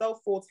for myself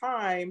full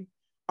time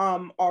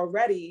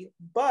already,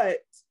 but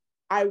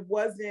I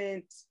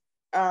wasn't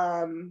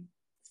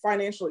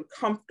financially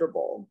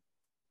comfortable.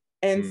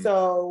 And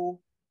so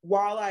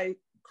while I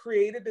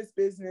created this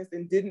business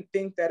and didn't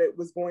think that it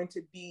was going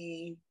to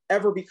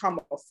ever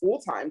become a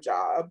full-time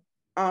job,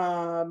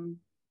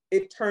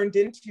 it turned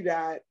into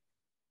that,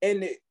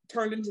 and it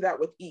turned into that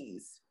with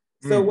ease.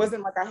 So it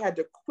wasn't like I had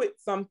to quit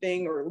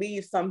something or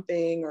leave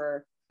something,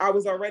 or I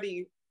was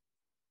already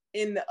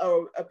in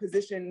a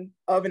position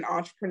of an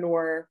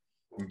entrepreneur,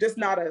 just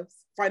not a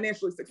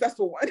financially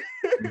successful one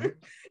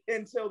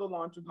until the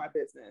launch of my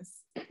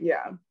business.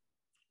 Yeah.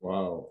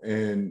 Wow.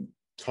 And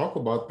talk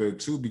about that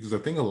too, because I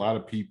think a lot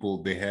of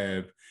people, they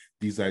have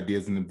these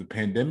ideas, and the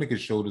pandemic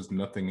has showed us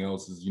nothing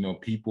else is, you know,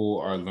 people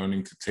are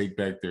learning to take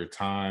back their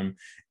time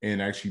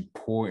and actually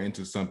pour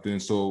into something.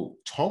 So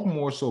talk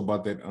more so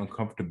about that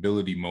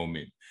uncomfortability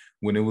moment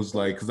when it was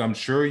like, because I'm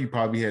sure you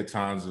probably had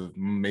times of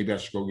maybe I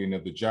should go get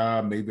another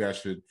job, maybe I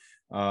should,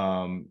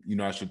 you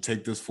know, I should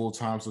take this full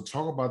time. So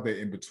talk about that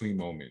in between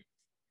moment.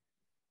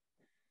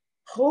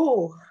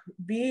 Oh,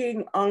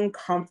 being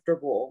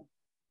uncomfortable.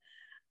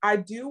 I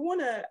do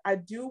want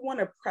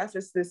to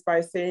preface this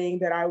by saying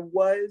that I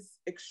was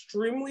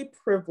extremely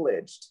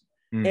privileged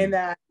in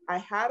that I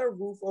had a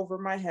roof over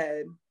my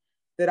head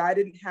that I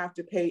didn't have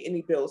to pay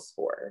any bills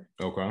for.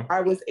 Okay.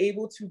 I was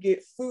able to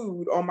get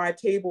food on my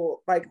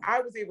table. Like,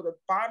 I was able to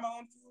buy my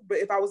own food, but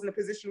if I was in a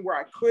position where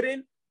I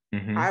couldn't,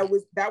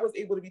 that was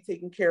able to be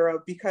taken care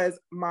of because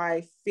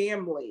my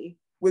family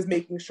was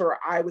making sure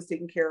I was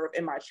taken care of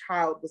and my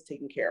child was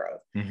taken care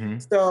of.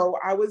 So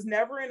I was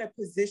never in a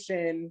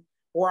position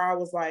where I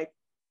was like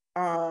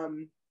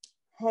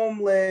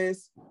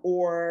homeless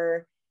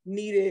or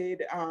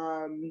needed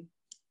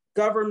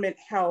government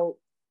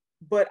help,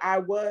 but I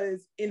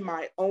was in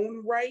my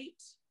own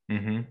right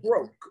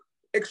broke,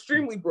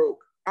 extremely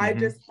broke. I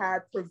just had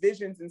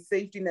provisions and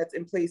safety nets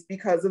in place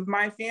because of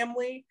my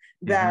family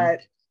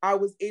that I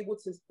was able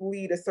to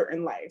lead a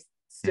certain life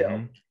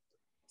still.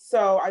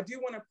 So I do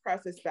want to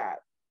preface that.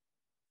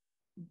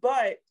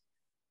 But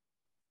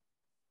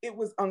it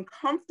was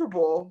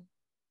uncomfortable,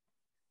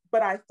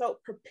 but I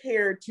felt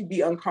prepared to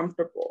be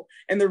uncomfortable.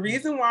 And the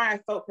reason why I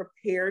felt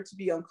prepared to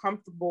be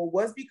uncomfortable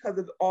was because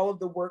of all of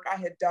the work I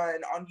had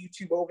done on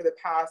YouTube over the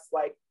past,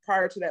 like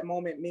prior to that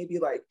moment, maybe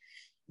like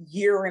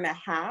year and a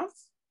half.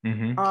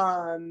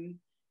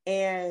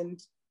 And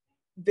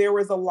there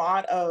was a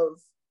lot of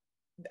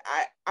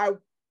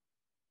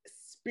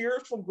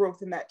spiritual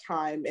growth in that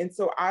time. And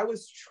so I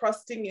was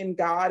trusting in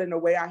God in a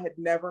way I had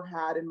never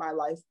had in my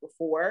life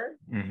before.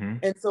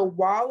 And so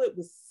while it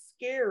was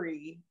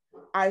scary,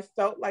 I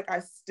felt like I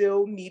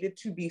still needed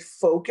to be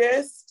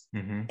focused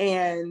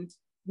and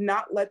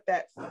not let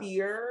that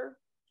fear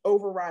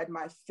override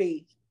my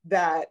faith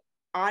that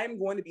I'm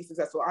going to be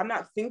successful. I'm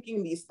not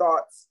thinking these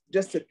thoughts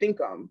just to think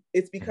them.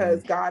 It's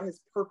because God has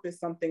purposed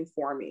something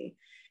for me.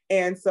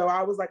 And so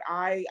I was like,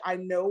 I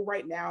know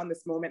right now in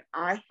this moment,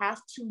 I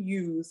have to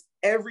use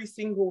every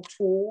single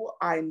tool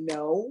I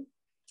know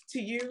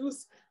to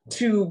use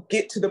to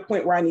get to the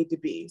point where I need to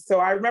be. So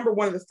I remember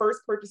one of the first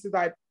purchases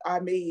I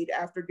made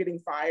after getting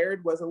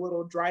fired was a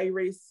little dry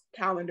erase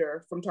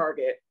calendar from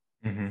Target.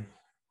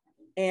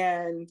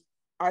 And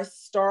I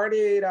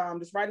started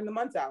just writing the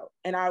months out.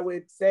 And I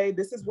would say,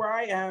 this is where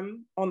I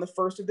am on the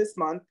 1st of this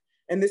month.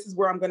 And this is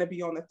where I'm going to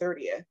be on the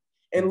 30th.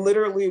 And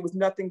literally it was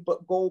nothing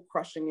but goal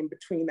crushing in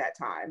between that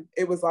time.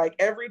 It was like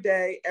every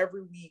day,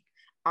 every week,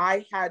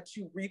 I had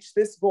to reach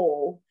this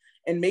goal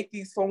and make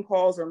these phone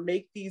calls or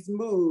make these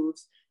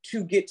moves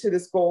to get to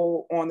this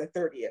goal on the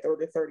 30th or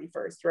the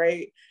 31st,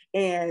 right?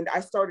 And I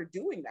started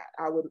doing that.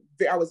 I would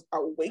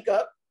wake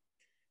up,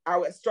 I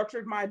would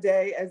structured my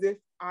day as if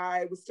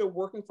I was still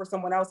working for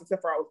someone else,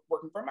 except for I was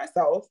working for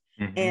myself.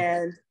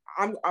 And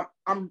I'm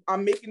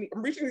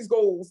reaching these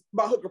goals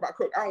by hook or by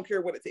crook. I don't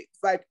care what it takes.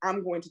 Like,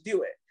 I'm going to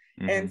do it.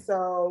 And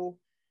so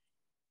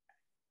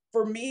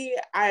for me,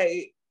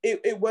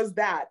 it was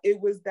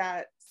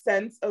that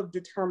sense of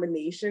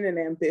determination and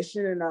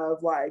ambition and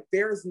of like,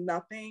 there's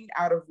nothing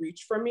out of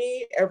reach for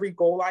me. Every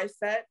goal I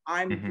set,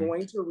 I'm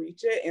going to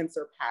reach it and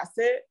surpass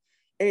it.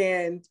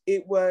 And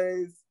it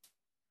was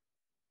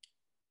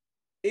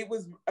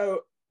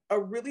a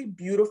really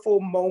beautiful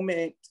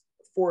moment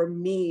for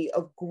me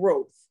of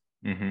growth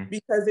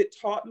because it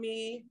taught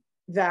me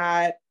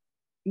that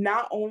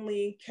not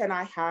only can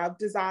I have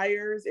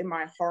desires in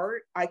my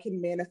heart, I can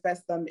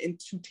manifest them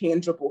into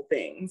tangible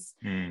things.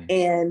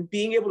 And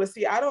being able to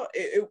see,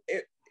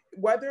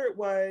 whether it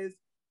was,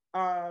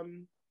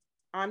 I'm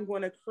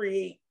going to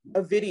create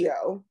a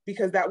video,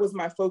 because that was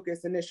my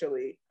focus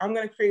initially. I'm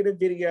going to create a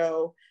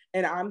video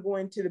and I'm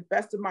going to the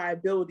best of my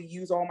ability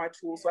use all my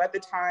tools. So at the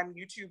time,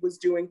 YouTube was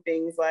doing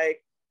things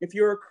like, if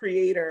you're a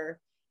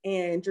creator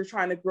and you're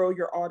trying to grow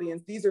your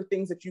audience, these are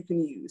things that you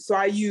can use. So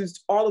I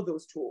used all of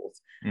those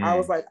tools. I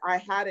was like, I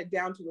had it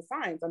down to a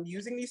science. I'm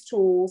using these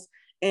tools,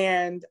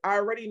 and I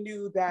already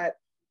knew that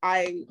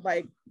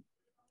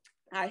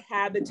I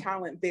had the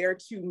talent there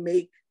to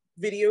make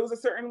videos a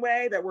certain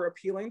way that were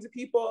appealing to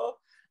people.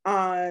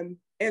 And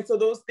so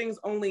those things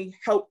only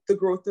helped the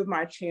growth of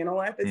my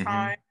channel at the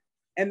time.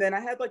 And then I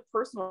had like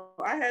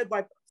I had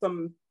like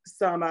some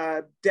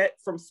debt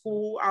from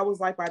school. I was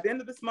like, by the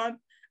end of this month,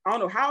 I don't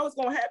know how it's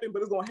going to happen,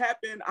 but it's going to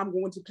happen. I'm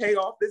going to pay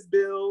off this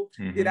bill,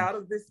 get out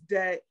of this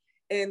debt.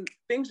 And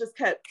things just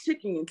kept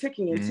ticking and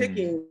ticking and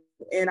ticking.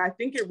 And I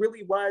think it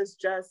really was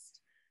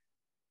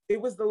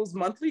it was those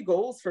monthly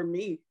goals for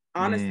me,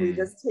 honestly,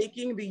 just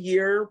taking the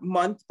year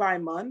month by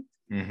month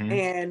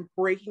and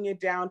breaking it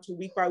down to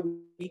week by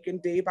week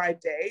and day by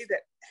day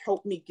that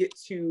helped me get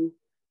to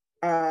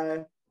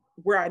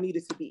where I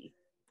needed to be.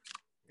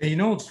 And you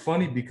know, it's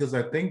funny because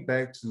I think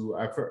back to,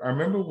 I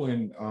remember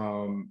when,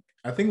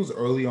 I think it was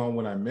early on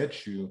when I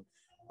met you,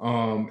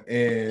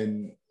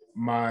 and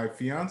my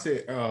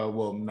fiance,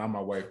 well, not my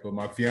wife, but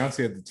my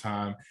fiance at the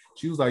time,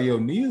 she was like, yo,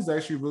 Nia's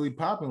actually really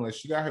popping. Like,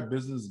 she got her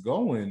business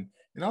going.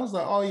 And I was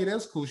like, oh yeah,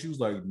 that's cool. She was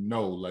like,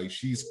 no, like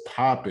she's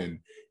popping.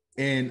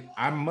 And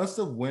I must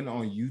have went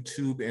on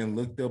YouTube and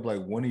looked up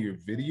like one of your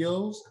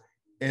videos,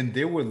 and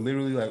there were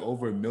literally like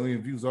over 1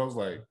 million views. I was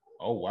like,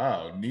 oh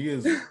wow,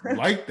 Nia's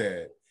like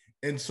that.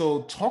 And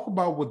so talk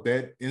about what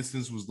that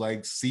instance was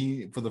like,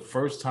 seeing for the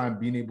first time,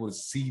 being able to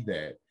see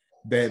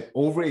that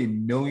over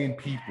 1 million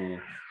people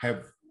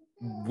have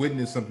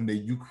witnessed something that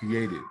you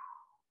created.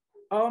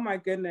 Oh my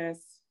goodness.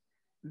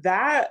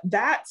 That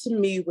to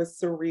me was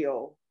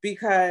surreal,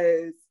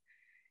 because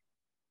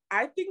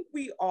I think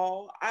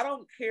I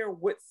don't care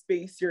what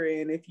space you're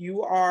in, if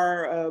you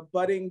are a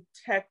budding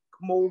tech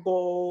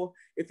mogul,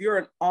 if you're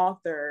an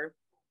author,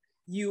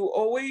 you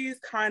always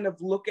kind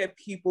of look at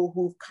people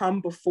who've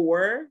come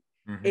before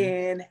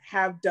and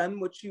have done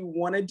what you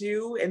want to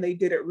do, and they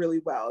did it really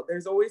well.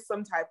 There's always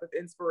some type of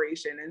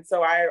inspiration. And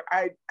so I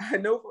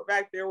know for a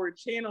fact there were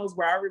channels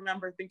where I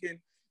remember thinking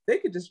they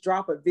could just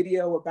drop a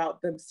video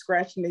about them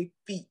scratching their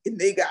feet and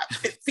they got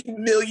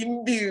 15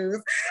 million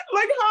views.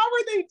 Like, how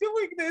are they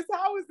doing this?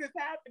 How is this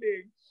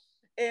happening?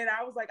 And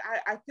I was like,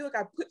 I feel like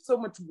I put so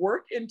much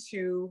work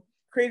into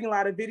creating a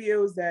lot of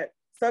videos that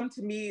some,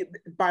 to me,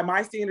 by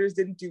my standards,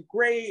 didn't do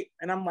great.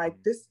 And I'm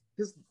like, this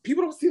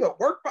people don't see the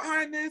work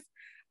behind this.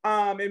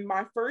 And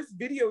my first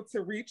video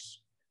to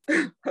reach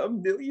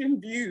 1 million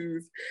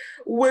views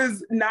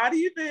was not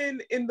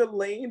even in the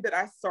lane that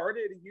I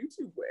started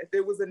YouTube with.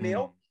 It was a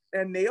nail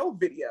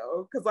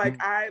video, because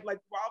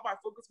while my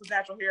focus was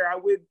natural hair, I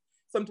would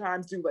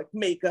sometimes do like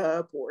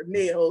makeup or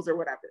nails or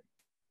whatever.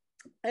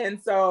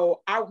 And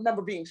so I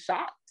remember being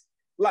shocked,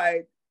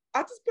 like,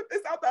 I just put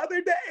this out the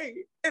other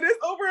day and it's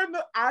over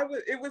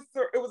it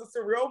was a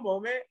surreal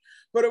moment,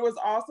 but it was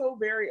also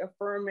very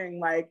affirming.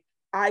 Like,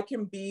 I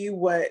can be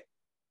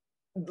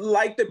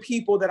like the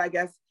people that I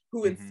guess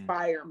who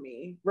inspire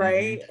me,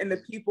 right? And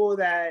the people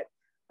that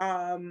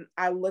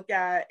I look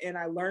at and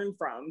I learn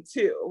from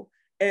too.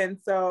 And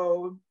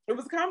so it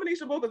was a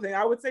combination of both of them.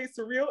 I would say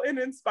surreal and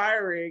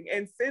inspiring.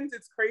 And since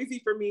it's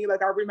crazy for me,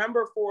 like, I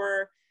remember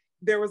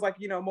there was like,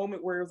 a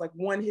moment where it was like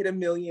one hit 1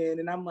 million,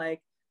 and I'm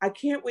like, I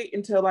can't wait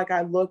until like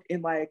I look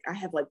and like I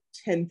have like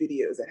 10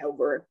 videos that have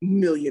over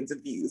millions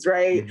of views,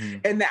 right?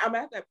 And now I'm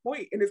at that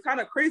point, and it's kind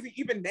of crazy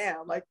even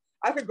now. Like,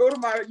 I could go to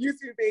my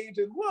YouTube page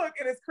and look,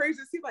 and it's crazy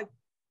to see like,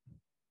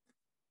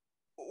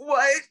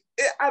 what?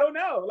 I don't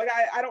know. Like,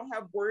 I don't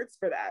have words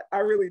for that. I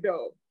really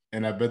don't.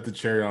 And I bet the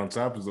cherry on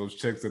top is those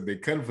checks that they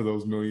cut for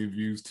those 1 million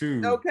views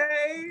too.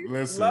 Okay.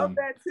 Listen. Love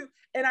that too.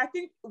 And I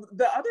think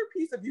the other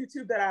piece of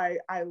YouTube that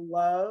I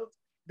love,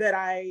 that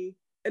I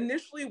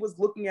initially was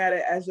looking at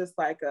it as just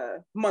like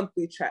a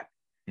monthly check.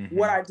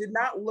 What I did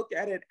not look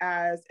at it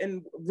as,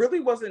 and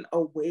really wasn't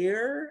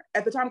aware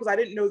at the time because I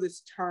didn't know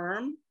this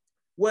term,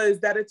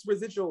 was that it's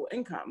residual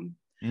income.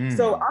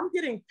 So I'm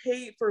getting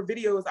paid for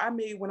videos I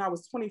made when I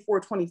was 24,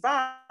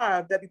 25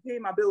 that be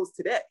paying my bills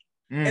today.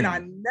 And I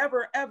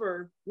never,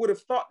 ever would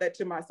have thought that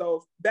to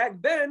myself. Back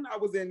then, I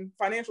was in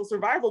financial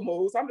survival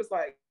mode. So I'm just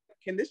like,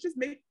 can this just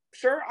make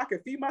sure I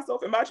can feed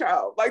myself and my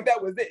child? Like,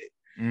 that was it.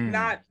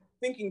 Not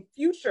thinking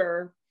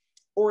future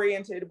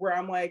oriented, where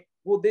I'm like,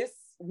 will this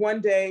one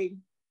day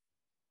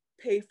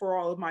pay for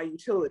all of my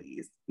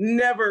utilities?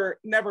 Never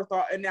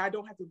thought, and I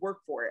don't have to work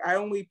for it. I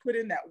only put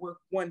in that work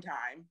one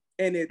time,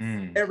 and it's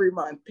every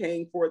month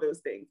paying for those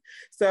things.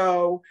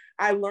 So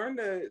I learned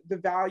the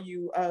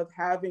value of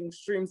having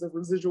streams of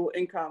residual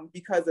income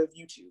because of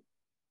YouTube.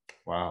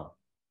 Wow.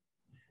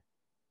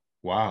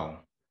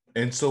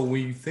 And so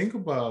when you think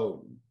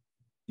about,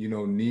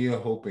 Nia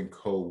Hope and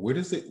Co., where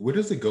does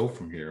it go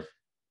from here?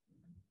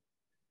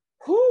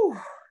 Whew.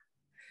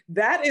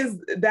 That is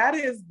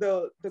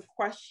the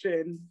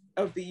question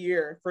of the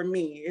year for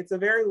me. It's a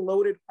very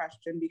loaded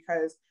question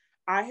because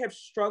I have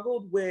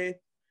struggled with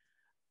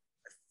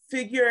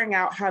figuring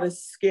out how to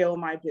scale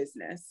my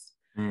business.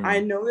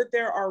 I know that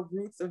there are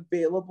routes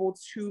available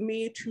to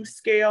me to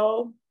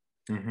scale,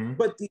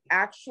 but the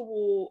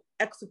actual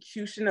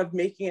execution of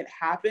making it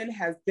happen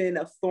has been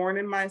a thorn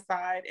in my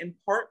side, in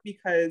part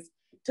because,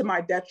 to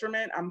my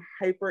detriment, I'm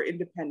hyper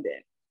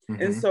independent.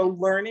 And so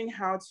learning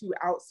how to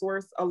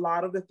outsource a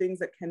lot of the things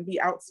that can be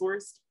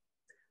outsourced,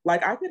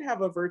 like I could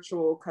have a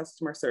virtual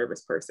customer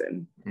service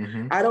person.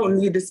 I don't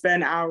need to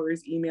spend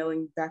hours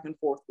emailing back and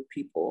forth with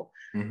people,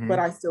 but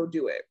I still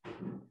do it.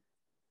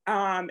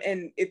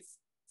 And it's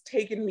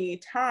taken me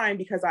time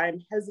because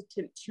I'm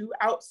hesitant to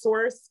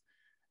outsource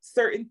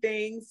certain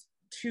things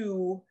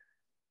to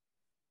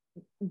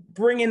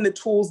bring in the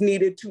tools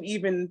needed to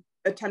even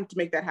attempt to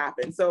make that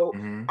happen. So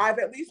I've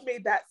at least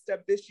made that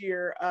step this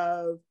year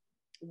of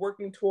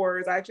working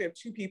towards, I actually have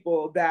 2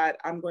 people that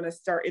I'm going to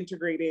start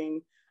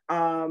integrating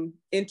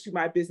into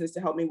my business to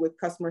help me with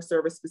customer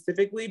service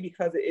specifically,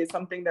 because it is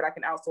something that I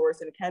can outsource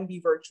and it can be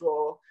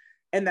virtual.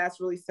 And that's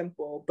really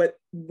simple. But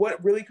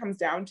what really comes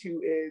down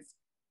to is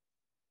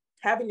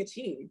having a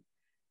team.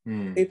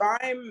 If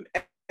I'm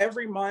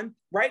every month,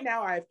 right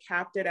now I've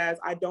capped it as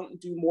I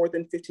don't do more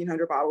than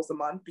 1,500 bottles a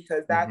month,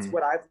 because that's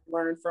what I've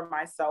learned from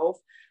myself.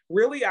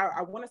 Really,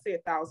 I want to say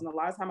 1,000. A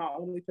lot of time I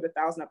only put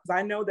 1,000 up because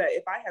I know that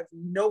if I have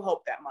no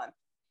help that month,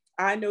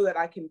 I know that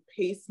I can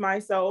pace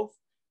myself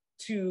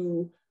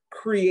to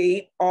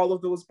create all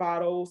of those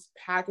bottles,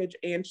 package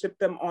and ship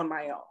them on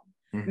my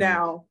own.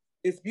 Now,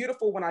 it's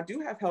beautiful when I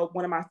do have help.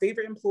 One of my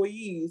favorite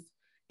employees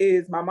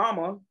is my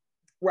mama,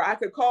 where I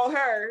could call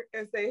her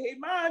and say, hey,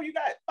 Mom, you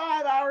got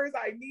 5 hours,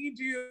 I need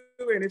you.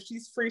 And if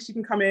she's free, she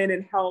can come in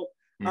and help.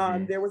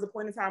 There was a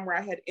point in time where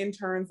I had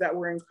interns that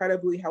were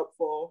incredibly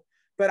helpful,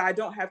 but I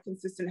don't have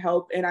consistent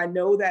help. And I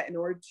know that in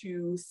order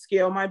to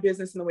scale my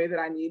business in the way that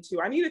I need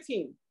to, I need a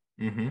team.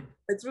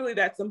 It's really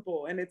that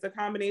simple. And it's a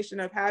combination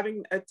of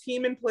having a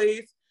team in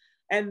place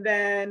and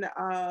then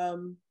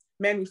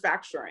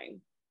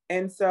manufacturing.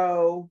 And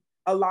so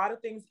a lot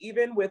of things,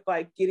 even with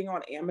like getting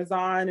on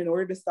Amazon, in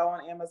order to sell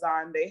on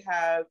Amazon, they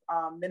have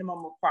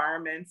minimum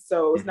requirements.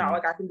 So it's not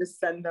like I can just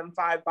send them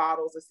 5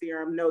 bottles of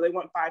serum. No, they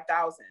want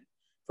 5,000.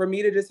 For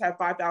me to just have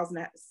 5,000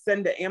 to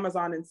send to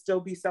Amazon and still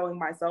be selling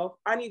myself,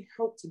 I need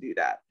help to do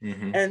that.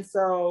 And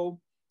so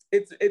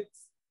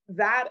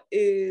that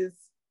is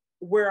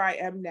where I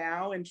am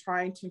now, and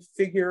trying to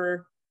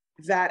figure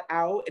that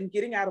out and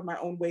getting out of my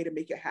own way to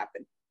make it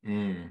happen.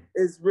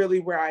 Is really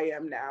where I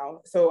am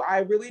now. So I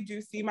really do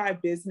see my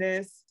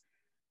business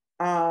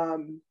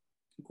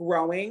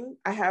growing.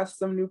 I have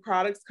some new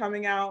products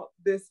coming out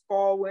this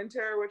fall,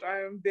 winter, which I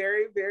am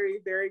very, very,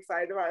 very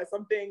excited about. It's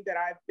something that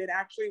I've been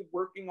actually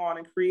working on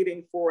and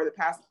creating for the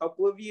past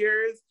couple of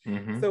years.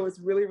 So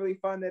it's really, really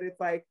fun that it's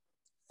like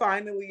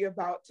finally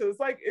about to, it's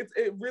like,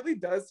 it really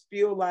does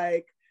feel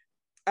like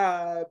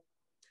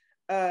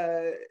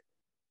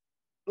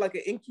like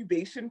an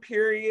incubation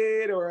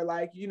period, or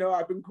like, you know,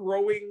 I've been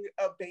growing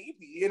a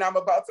baby and I'm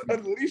about to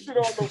unleash it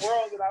on the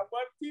world, and I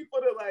want people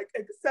to like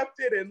accept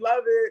it and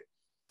love it.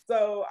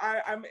 So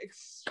I'm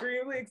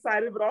extremely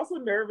excited, but also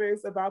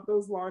nervous about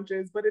those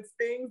launches. But it's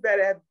things that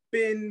have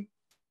been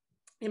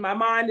in my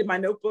mind, in my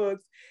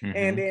notebooks,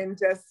 and in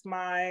just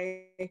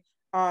my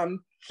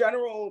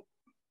general,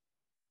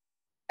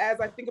 as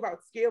I think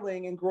about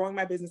scaling and growing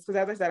my business.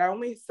 Because as I said, I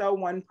only sell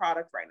one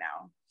product right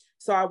now.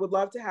 So I would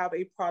love to have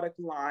a product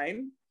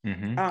line.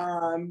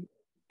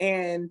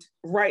 And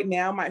right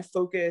now my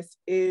focus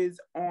is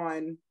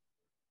on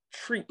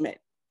treatment.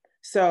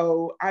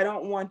 So I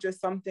don't want just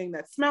something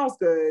that smells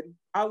good.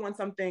 I want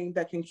something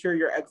that can cure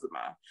your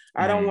eczema.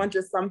 I don't want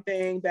just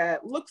something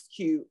that looks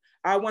cute.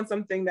 I want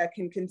something that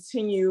can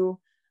continue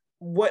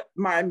what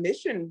my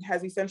mission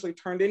has essentially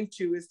turned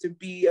into, is to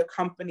be a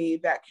company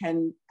that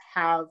can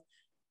have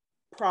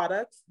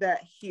products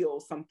that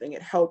heal something.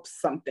 It helps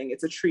something.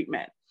 It's a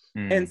treatment.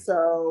 And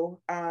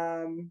so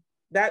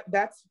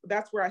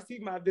that's where I see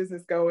my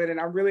business going. And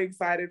I'm really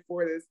excited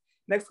for this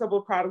next couple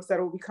of products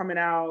that will be coming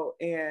out,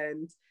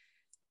 and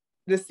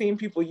just seeing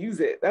people use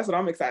it. That's what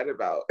I'm excited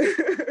about.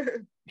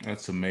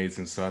 That's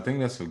amazing. So I think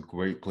that's a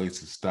great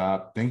place to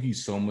stop. Thank you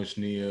so much,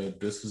 Nia.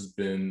 This has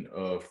been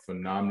a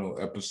phenomenal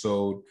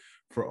episode.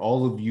 For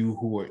all of you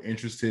who are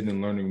interested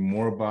in learning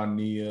more about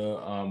Nia,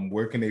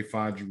 where can they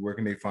find you? Where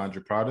can they find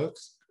your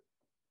products?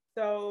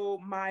 So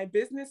my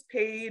business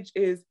page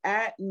is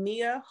at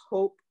Nia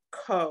Hope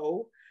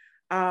Co.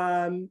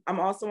 I'm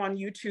also on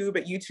YouTube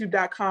at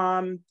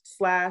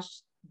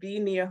youtube.com/the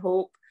Nia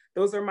Hope.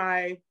 Those are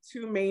my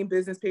 2 main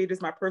business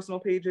pages. My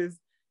personal pages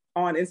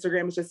on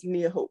Instagram is just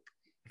Nia Hope.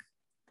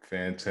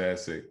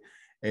 Fantastic.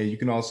 And you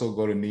can also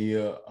go to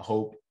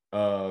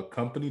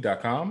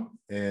niahopecompany.com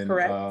and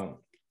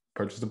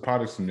purchase the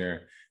products from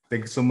there.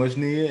 Thank you so much,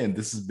 Nia. And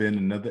this has been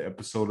another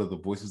episode of the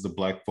Voices of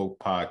Black Folk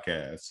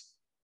podcast.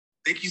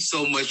 Thank you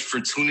so much for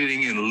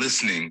tuning in and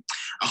listening.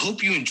 I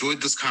hope you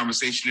enjoyed this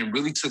conversation and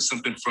really took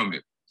something from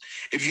it.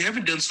 If you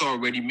haven't done so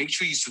already, make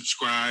sure you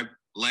subscribe,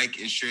 like,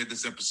 and share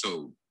this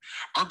episode.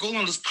 Our goal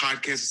on this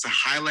podcast is to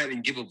highlight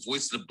and give a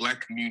voice to the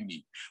Black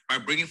community by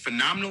bringing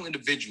phenomenal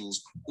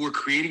individuals who are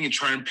creating and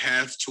charting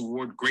paths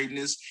toward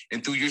greatness.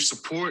 And through your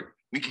support,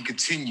 we can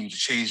continue to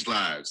change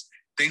lives.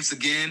 Thanks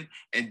again,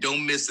 and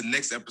don't miss the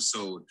next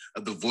episode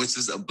of the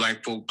Voices of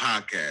Black Folk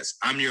podcast.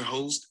 I'm your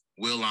host,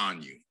 Will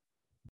Onyu.